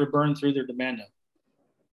ever burned through their demand note.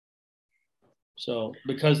 So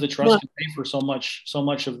because the trust can pay for so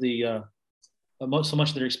much of their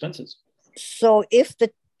expenses. So if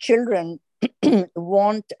the children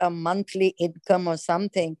want a monthly income or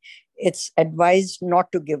something, it's advised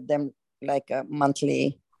not to give them like a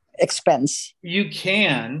monthly expense. You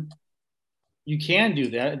can do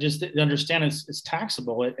that. Just understand it's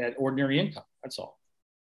taxable at ordinary income. That's all.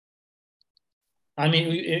 I mean,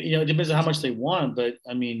 it depends on how much they want, but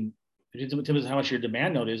I mean, it depends on how much your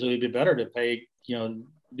demand note is. It would be better to pay, do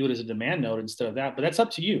it as a demand note instead of that. But that's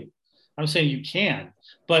up to you. I'm saying you can.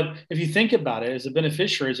 But if you think about it, as a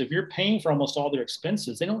beneficiary, if you're paying for almost all their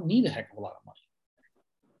expenses, they don't need a heck of a lot of money.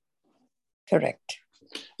 Correct.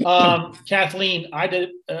 Kathleen,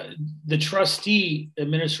 the trustee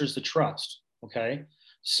administers the trust. Okay.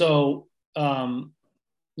 So, when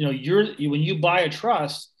you buy a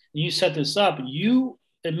trust and you set this up, you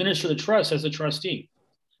administer the trust as a trustee.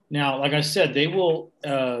 Now, like I said, they will,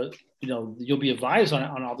 you'll be advised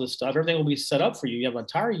on all this stuff. Everything will be set up for you. You have an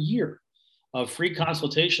entire year of free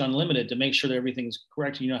consultation, unlimited, to make sure that everything's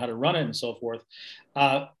correct. You know how to run it and so forth.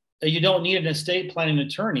 You don't need an estate planning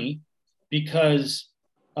attorney because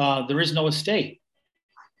there is no estate,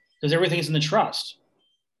 because everything's in the trust.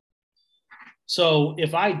 So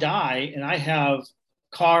if I die and I have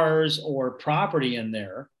cars or property in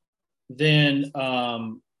there, then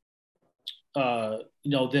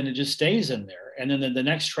then it just stays in there, and then the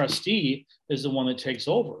next trustee is the one that takes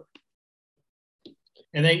over.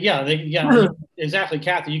 And exactly,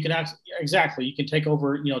 Kathy. You can take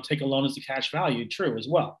over. Take a loan as the cash value. True as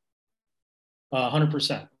well.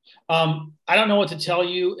 100%. I don't know what to tell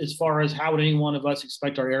you as far as how would any one of us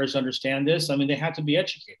expect our heirs to understand this. I mean, they have to be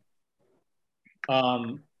educated.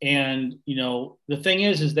 And the thing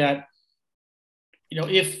is that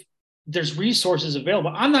if there's resources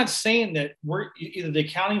available. I'm not saying that we're either the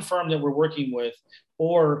accounting firm that we're working with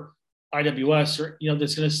or IWS or,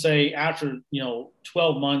 that's going to say after,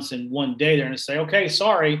 12 months and 1 day, they're going to say, okay,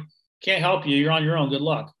 sorry, can't help you. You're on your own. Good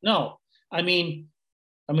luck. No, I mean,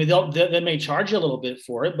 they may charge you a little bit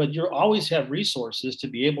for it, but you'll always have resources to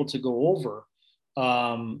be able to go over,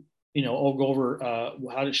 how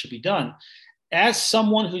it should be done. As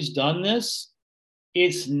someone who's done this,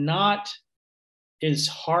 it's not as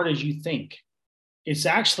hard as you think. It's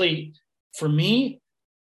actually, for me,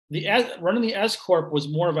 running the S Corp was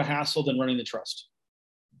more of a hassle than running the trust.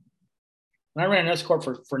 And I ran an S Corp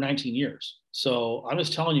for 19 years. So I'm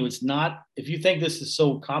just telling you, it's not, if you think this is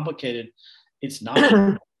so complicated, it's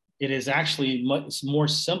not. It is actually much more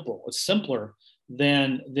simple. It's simpler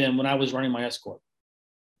than when I was running my S Corp.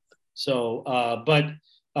 So,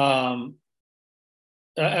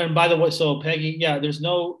 and by the way, so Peggy, yeah, there's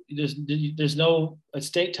no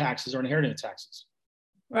estate taxes or inheritance taxes.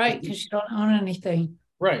 Right, because you don't own anything.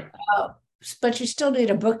 Right. but you still need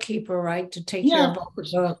a bookkeeper, right, to take care of all the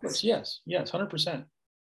of course, books. yes, 100%.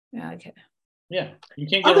 Yeah, okay. Yeah, you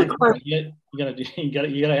can't get it.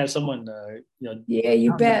 You gotta have someone. Yeah,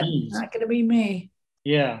 you bet. Not gonna be me.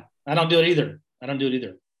 Yeah, I don't do it either.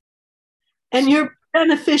 And your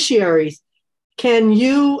beneficiaries, can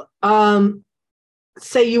you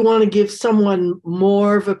say you want to give someone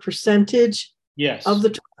more of a percentage? Yes. Of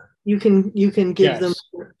the you can give them.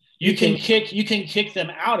 You can kick them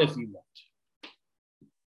out if you want.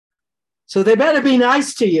 So they better be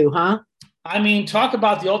nice to you, huh? I mean, talk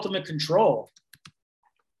about the ultimate control.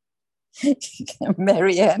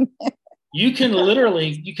 Mary-Ann. You can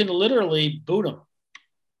literally boot them.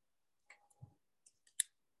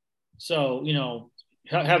 So,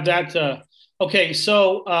 have that. Okay.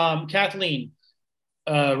 So, Kathleen,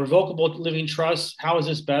 revocable living trust. How is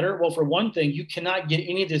this better? Well, for one thing, you cannot get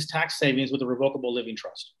any of this tax savings with a revocable living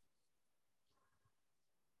trust.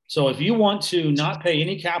 So if you want to not pay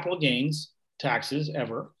any capital gains taxes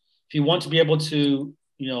ever, if you want to be able to,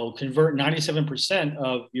 convert 97%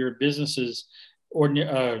 of your business's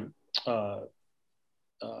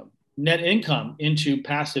net income into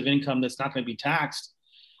passive income that's not going to be taxed,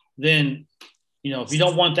 then, if you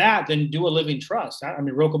don't want that, then do a living trust. I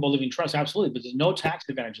mean, revocable living trust, absolutely, but there's no tax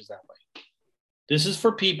advantages that way. This is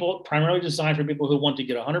for people, primarily designed for people who want to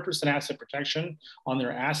get 100% asset protection on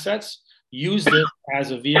their assets. Use this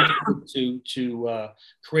as a vehicle to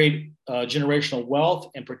create generational wealth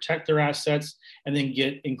and protect their assets, and then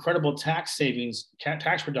get incredible tax savings,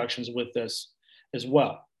 tax reductions with this as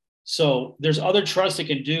well. So there's other trusts that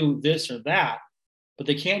can do this or that, but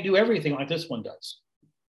they can't do everything like this one does.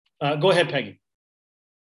 Go ahead, Peggy.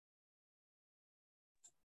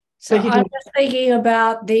 So I was thinking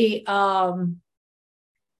about the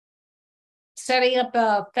setting up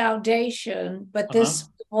a foundation, but this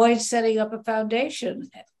avoids setting up a foundation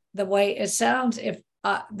the way it sounds. If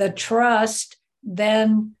the trust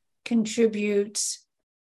then contributes,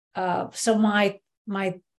 so my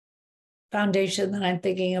foundation that I'm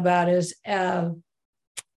thinking about is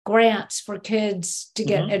grants for kids to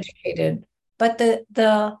get educated, but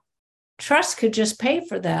the trust could just pay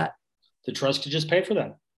for that. The trust could just pay for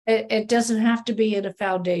that. It doesn't have to be in a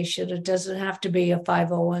foundation. It doesn't have to be a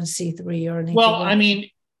 501c3 or anything. Well, I mean,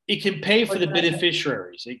 it can pay for the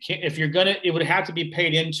beneficiaries. It can't, if you're gonna, it would have to be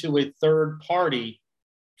paid into a third party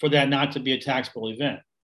for that not to be a taxable event.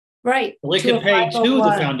 Right. Well, it can pay to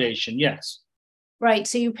the foundation, yes. Right.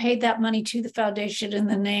 So you paid that money to the foundation in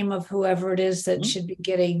the name of whoever it is that should be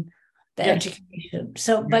getting the education.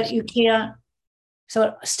 So, but you can't, so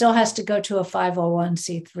it still has to go to a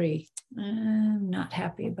 501c3. I'm not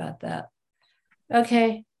happy about that.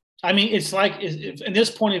 Okay. I mean, it's like, in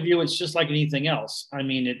this point of view, it's just like anything else. I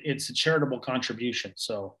mean, it's a charitable contribution.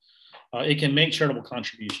 So it can make charitable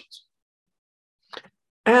contributions.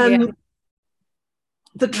 And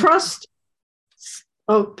the trust,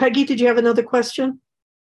 oh, Peggy, did you have another question?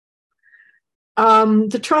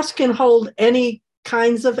 The trust can hold any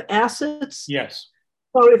kinds of assets? Yes.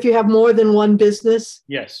 So if you have more than one business?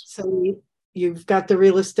 Yes. So you've got the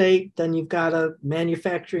real estate, then you've got a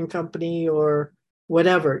manufacturing company or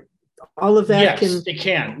whatever. All of that it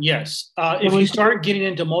can, yes. If you start getting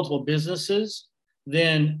into multiple businesses,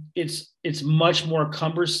 then it's much more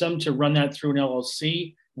cumbersome to run that through an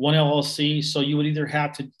LLC, one LLC. So you would either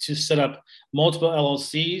have to set up multiple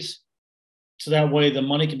LLCs, so that way the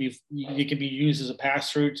money can be used as a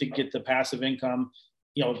pass-through to get the passive income,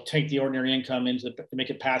 take the ordinary income make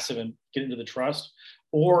it passive and get into the trust.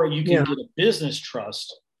 Or you can get a business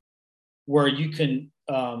trust where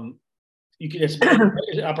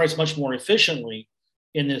it operates much more efficiently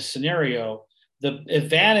in this scenario. The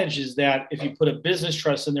advantage is that if you put a business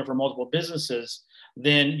trust in there for multiple businesses,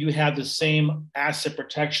 then you have the same asset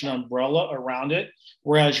protection umbrella around it,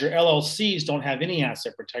 whereas your LLCs don't have any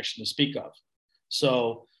asset protection to speak of.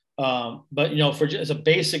 So, but as a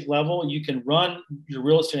basic level, you can run your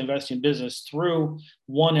real estate investing business through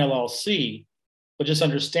one LLC, but just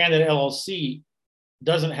understand that LLC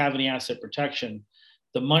doesn't have any asset protection.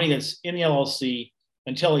 The money that's in the LLC,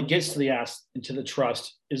 until it gets to into the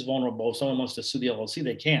trust, is vulnerable. If someone wants to sue the LLC,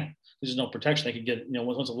 they can. There's no protection. They can get,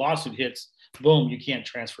 once a lawsuit hits, boom, you can't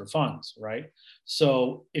transfer funds, right?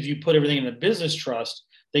 So if you put everything in a business trust,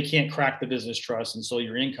 they can't crack the business trust. And so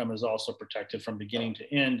your income is also protected from beginning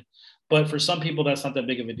to end. But for some people, that's not that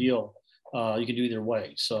big of a deal. You can do either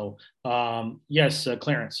way. So yes,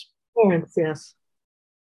 Clarence. Clarence, yes.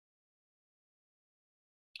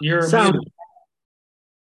 You're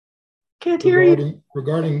can't hear you.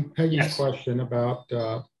 Regarding Peggy's question about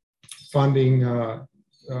funding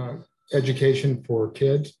education for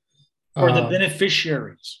kids. For the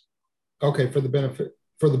beneficiaries. Okay, for the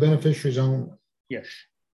beneficiaries only. Yes.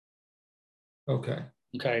 Okay.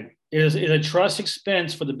 Okay. It is a trust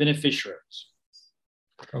expense for the beneficiaries.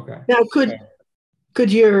 Okay. Now,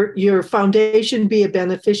 could your foundation be a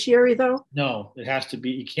beneficiary though? No, it has to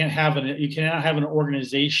be. You cannot have an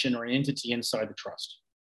organization or an entity inside the trust.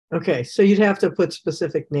 Okay, so you'd have to put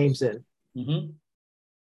specific names in. Mm-hmm.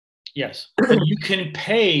 Yes, but you can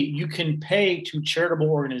pay to charitable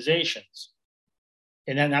organizations,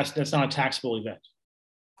 and that's not a taxable event.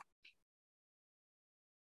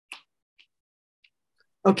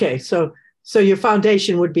 Okay, so your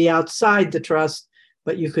foundation would be outside the trust,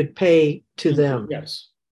 but you could pay to them. Yes,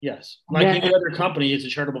 yes. Like any other company, it's a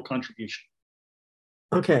charitable contribution.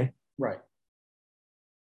 Okay. Right.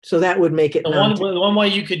 So that would make it the one way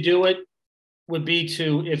you could do it would be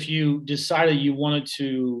to, if you decided you wanted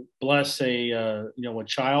to bless a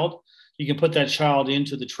child, you can put that child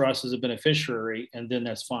into the trust as a beneficiary, and then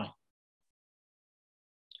that's fine.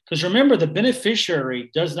 Because remember, the beneficiary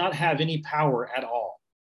does not have any power at all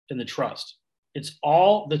in the trust. It's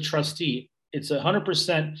all the trustee. It's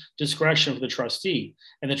 100% discretion for the trustee,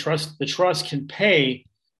 and the trust can pay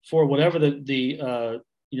for whatever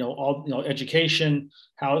education,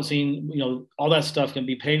 housing, all that stuff can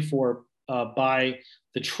be paid for by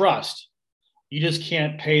the trust. You just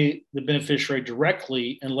can't pay the beneficiary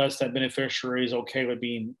directly unless that beneficiary is okay with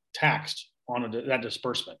being taxed on that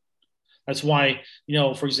disbursement. That's why,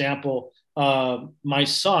 for example, my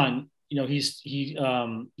son, this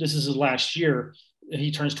is his last year.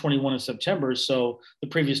 He turns 21 in September. So the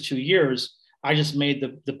previous 2 years, I just made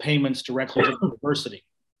the payments directly to the university.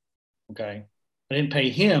 Okay. I didn't pay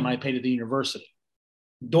him. I paid to the university.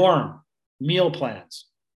 Dorm, meal plans,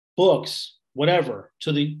 books, whatever,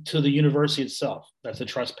 to the university itself. That's the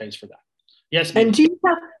trust pays for that. Yes. And do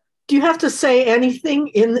you have to say anything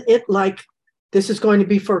in it, like this is going to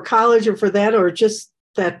be for college or for that, or just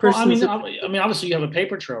that person? Well, I mean, obviously you have a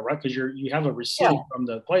paper trail, right? Because you have a receipt from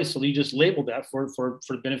the place, so you just label that for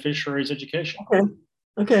the beneficiary's education.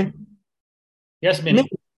 Okay. Yes, Minnie.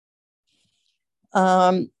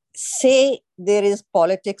 Say there is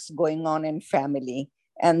politics going on in family,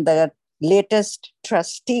 and the latest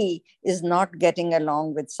trustee is not getting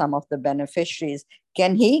along with some of the beneficiaries.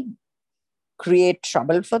 Can he create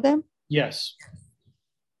trouble for them? Yes.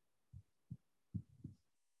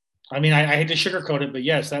 I mean, I hate to sugarcoat it, but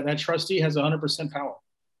yes, that trustee has 100% power.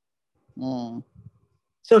 Mm.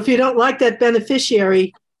 So if you don't like that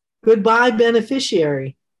beneficiary, goodbye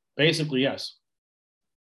beneficiary. Basically, yes.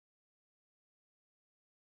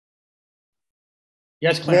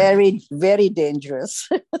 Yes, Clarence. Very, very dangerous.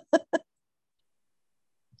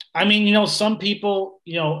 I mean, some people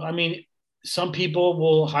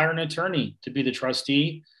will hire an attorney to be the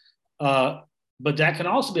trustee, but that can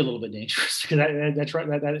also be a little bit dangerous because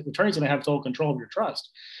that attorney's going to have total control of your trust.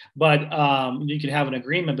 But you can have an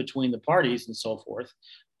agreement between the parties and so forth.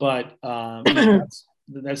 But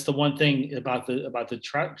that's the one thing about the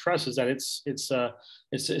trust is that it's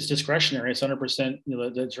discretionary. It's 100%.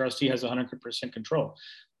 The trustee has 100% control.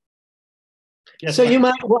 Yes, so you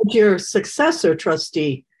might want your successor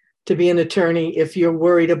trustee to be an attorney if you're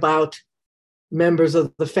worried about members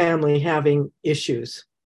of the family having issues.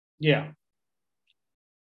 Yeah.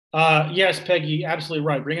 Yes, Peggy, absolutely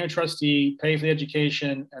right. Bring in a trustee, pay for the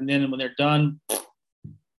education, and then when they're done,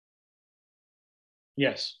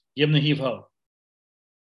 yes, give them the heave-ho.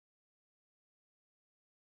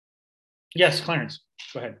 Yes, Clarence,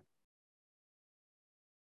 go ahead.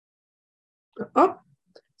 Oh,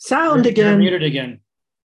 sound You're again. muted again.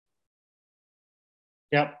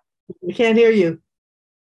 Yep. We can't hear you.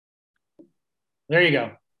 There you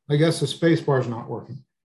go. I guess the space bar is not working.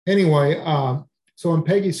 Anyway, so in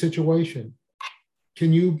Peggy's situation,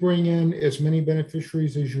 can you bring in as many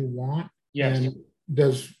beneficiaries as you want? Yes. And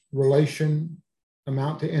does relation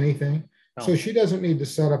amount to anything? No. So she doesn't need to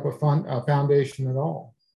set up a foundation at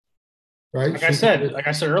all, right? Like I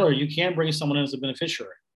said earlier, you can bring someone in as a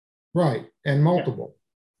beneficiary. Right, and multiple.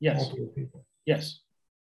 Yes. Multiple people. Yes.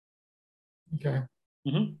 Okay.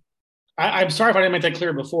 Mm-hmm. I'm sorry if I didn't make that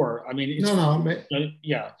clear before. I mean, you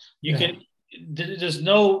can. There's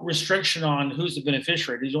no restriction on who's the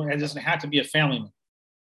beneficiary. It doesn't have to be a family member.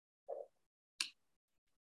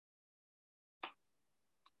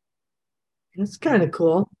 That's kind of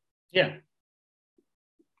cool. Yeah.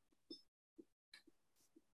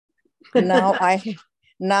 Now I have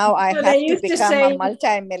to become a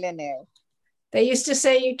multimillionaire. They used to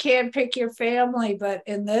say you can't pick your family, but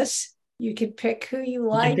in this, you can pick who you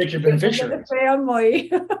like. You can pick your beneficiaries.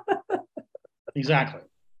 Family. Exactly.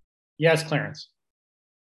 Yes, Clarence.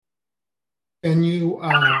 And you,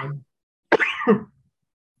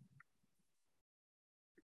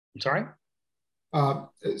 I'm sorry? Are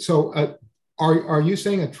you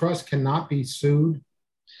saying a trust cannot be sued?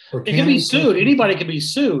 Or It can be sued. be Anybody can be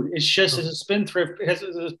sued. It's just as a spendthrift, it has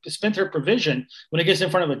a spendthrift provision. When it gets in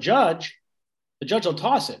front of a judge, the judge will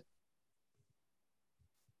toss it.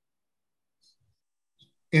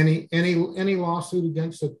 Any lawsuit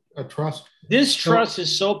against a trust? This trust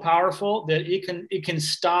is so powerful that it can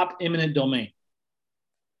stop eminent domain.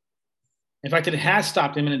 In fact, it has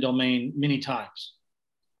stopped eminent domain many times.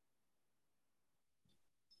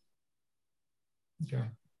 Okay.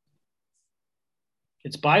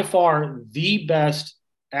 It's by far the best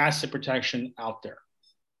asset protection out there.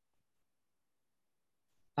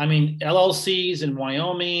 I mean, LLCs in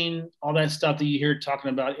Wyoming, all that stuff that you hear talking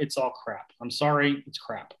about, it's all crap. I'm sorry, it's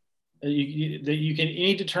crap.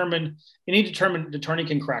 Any determined attorney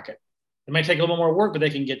can crack it. It might take a little more work, but they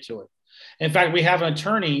can get to it. In fact, we have an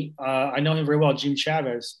attorney, I know him very well, Gene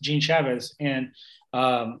Chavez, and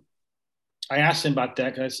I asked him about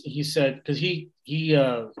that because he said, because he's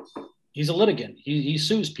a litigant. He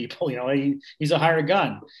sues people, you know, he's a hired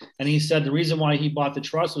gun. And he said the reason why he bought the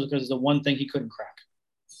trust was because it's the one thing he couldn't crack.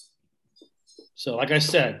 So like I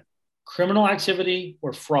said, criminal activity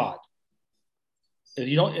or fraud.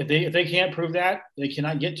 If they can't prove that, they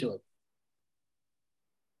cannot get to it.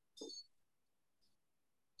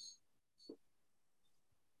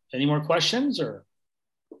 Any more questions or?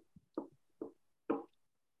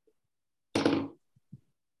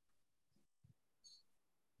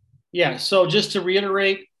 Yeah, so just to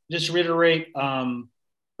reiterate,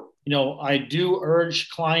 you know, I do urge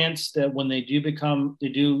clients that when they do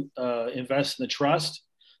invest in the trust,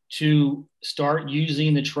 to start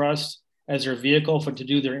using the trust as their vehicle to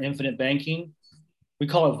do their infinite banking. We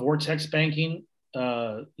call it vortex banking.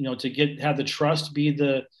 You know, to have the trust be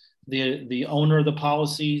the owner of the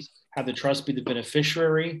policies, have the trust be the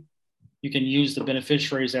beneficiary. You can use the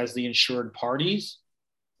beneficiaries as the insured parties,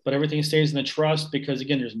 but everything stays in the trust because,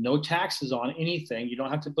 again, there's no taxes on anything. You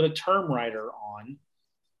don't have to put a term writer on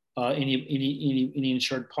any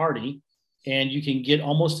insured party, and you can get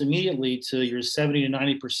almost immediately to your 70 to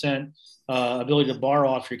 90% ability to borrow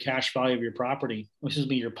off your cash value of your property, which is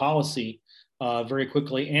your policy, very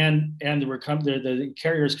quickly. And the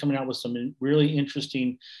carrier is coming out with some really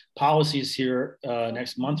interesting policies here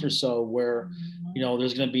next month or so, where you know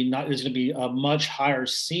there's going to be a much higher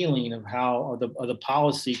ceiling of how the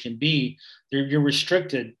policy can be. You're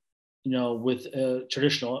restricted, you know, with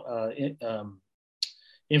traditional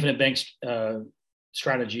infinite bank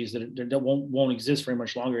strategies that won't exist very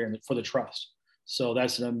much longer for the trust. So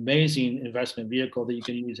that's an amazing investment vehicle that you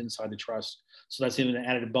can use inside the trust. So that's even an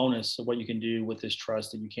added bonus of what you can do with this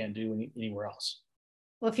trust that you can't do anywhere else.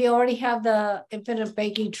 Well, if you already have the infinite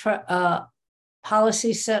banking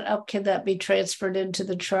policy set up, can that be transferred into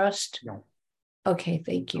the trust? No. Okay,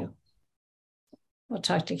 thank you. We'll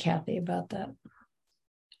talk to Kathy about that.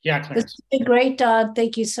 Yeah, Clarence. This has been great, Don.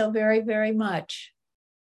 Thank you so very, very much.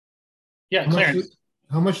 Yeah, Clarence.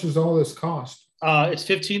 How much does all this cost? It's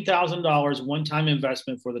 $15,000 one-time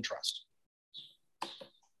investment for the trust.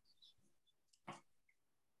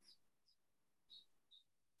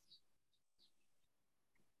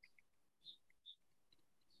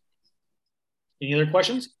 Any other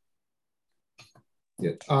questions?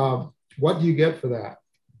 Yeah. What do you get for that?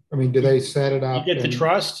 I mean, do they set it up? You get the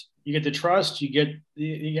trust. You get the trust. You get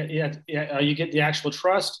the actual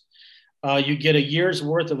trust. You get a year's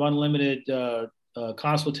worth of unlimited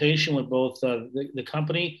consultation with both the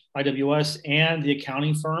company, IWS, and the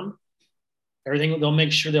accounting firm. Everything, they'll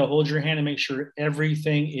make sure they'll hold your hand and make sure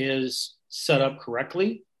everything is set up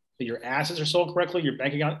correctly, that your assets are sold correctly, your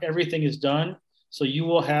bank account, everything is done. So you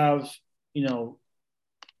will have, you know,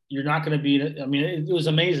 you're not going to be, I mean, it was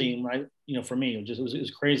amazing, right? You know, for me, it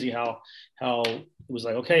was crazy how it was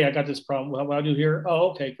like, okay, I got this problem. What do I do here? Oh,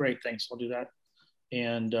 okay, great. Thanks. I'll do that.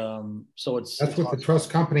 And so that's with awesome. The trust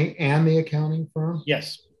company and the accounting firm?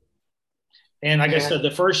 Yes. And like I said,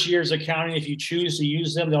 the first year's accounting, if you choose to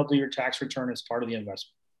use them, they'll do your tax return as part of the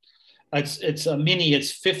investment. It's a mini,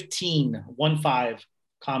 it's 15, 15,000,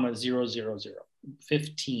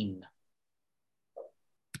 15.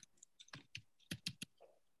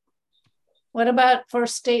 What about for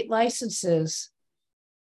state licenses?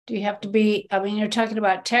 Do you have to be, I mean, you're talking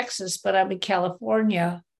about Texas, but I'm in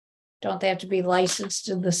California. Don't they have to be licensed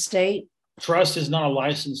in the state? Trust is not a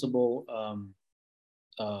licensable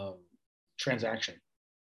transaction.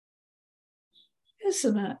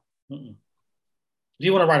 Isn't it? Mm-mm. If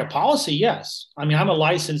you want to write a policy, yes. I mean, I'm a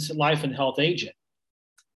licensed life and health agent,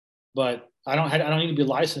 but I don't need to be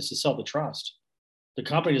licensed to sell the trust. The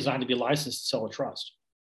company does not have to be licensed to sell a trust.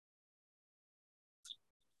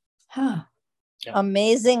 Huh. Yeah.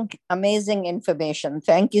 Amazing, amazing information.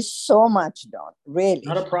 Thank you so much, Don. Really.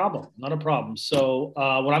 Not a problem. Not a problem. So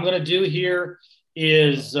what I'm going to do here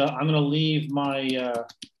is I'm going to leave my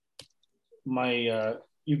I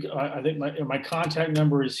think my contact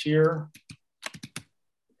number is here.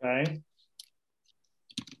 Okay.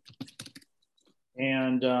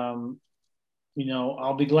 And you know,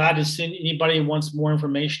 I'll be glad to send anybody who wants more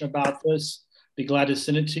information about this. Be glad to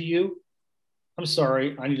send it to you. I'm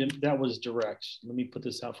sorry, that was direct. Let me put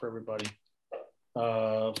this out for everybody.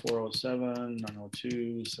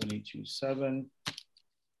 407-902-7827.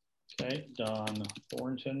 Okay, Don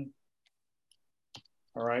Thornton.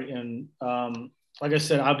 All right, and like I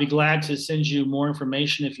said, I'll be glad to send you more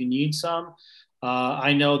information if you need some.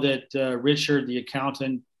 I know that Richard, the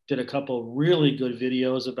accountant, did a couple of really good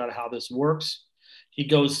videos about how this works. He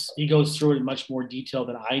goes through it in much more detail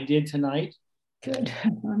than I did tonight. Good. I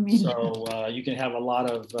mean, so you can have a lot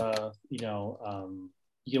of, you can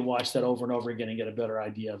watch that over and over again and get a better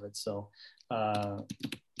idea of it. So,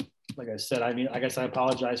 like I said, I mean, I guess I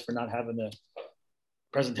apologize for not having the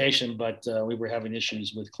presentation, but we were having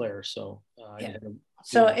issues with Claire. So, yeah.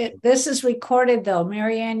 This is recorded though.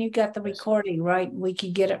 Mary-Ann, you got the recording, right? We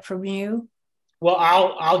could get it from you. Well,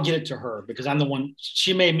 I'll get it to her because I'm the one.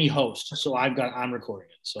 She made me host, so I'm recording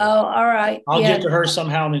it. So all right. I'll get it to her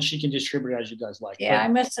somehow, and then she can distribute it as you guys like. Yeah, I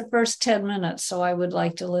missed the first 10 minutes, so I would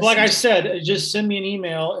like to listen. Like I said, just send me an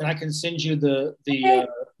email, and I can send you the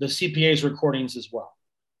CPA's recordings as well.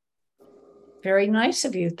 Very nice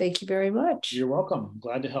of you. Thank you very much. You're welcome. I'm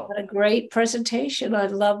glad to help. What a great presentation. I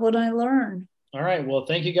love what I learned. All right. Well,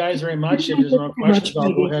 thank you guys very much. If there's no questions,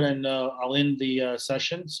 I'll go ahead and I'll end the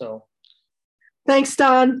session. So. Thanks,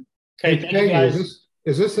 Don. Okay, thank you guys.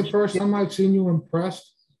 Is this the first time I've seen you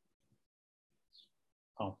impressed?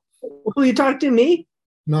 Oh. Who you talking to, me?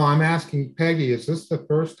 No, I'm asking Peggy. Is this the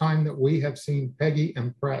first time that we have seen Peggy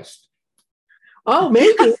impressed? Oh,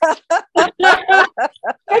 maybe. Peggy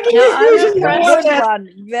is good one.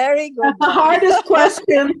 Very good. That's the hardest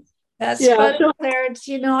question. That's funny, Clarence.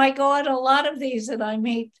 You know, I go on a lot of these and I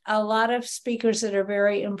meet a lot of speakers that are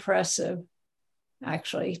very impressive,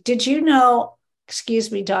 actually. Did you know,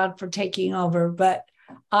 excuse me, Don, for taking over, but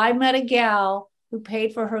I met a gal who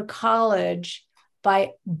paid for her college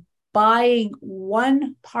by buying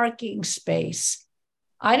one parking space.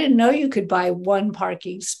 I didn't know you could buy one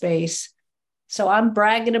parking space. So I'm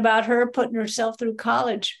bragging about her putting herself through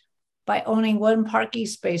college by owning one parking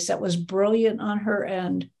space. That was brilliant on her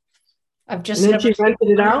end. I've just never seen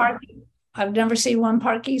it out. I've never seen one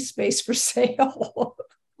parking space for sale.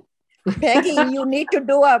 Peggy, you need to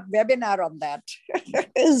do a webinar on that,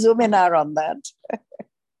 Zoominar on that.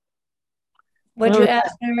 What'd you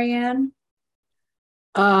ask, Mary-Ann?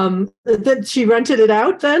 That she rented it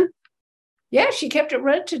out then? Yeah, she kept it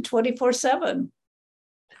rented 24/7.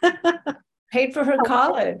 Paid for her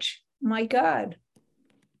college. My God.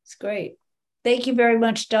 It's great. Thank you very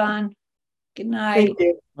much, Don. Good night. Thank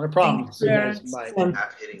you. No problem. See you guys. Bye.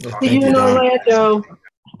 See you in Orlando.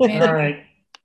 All right.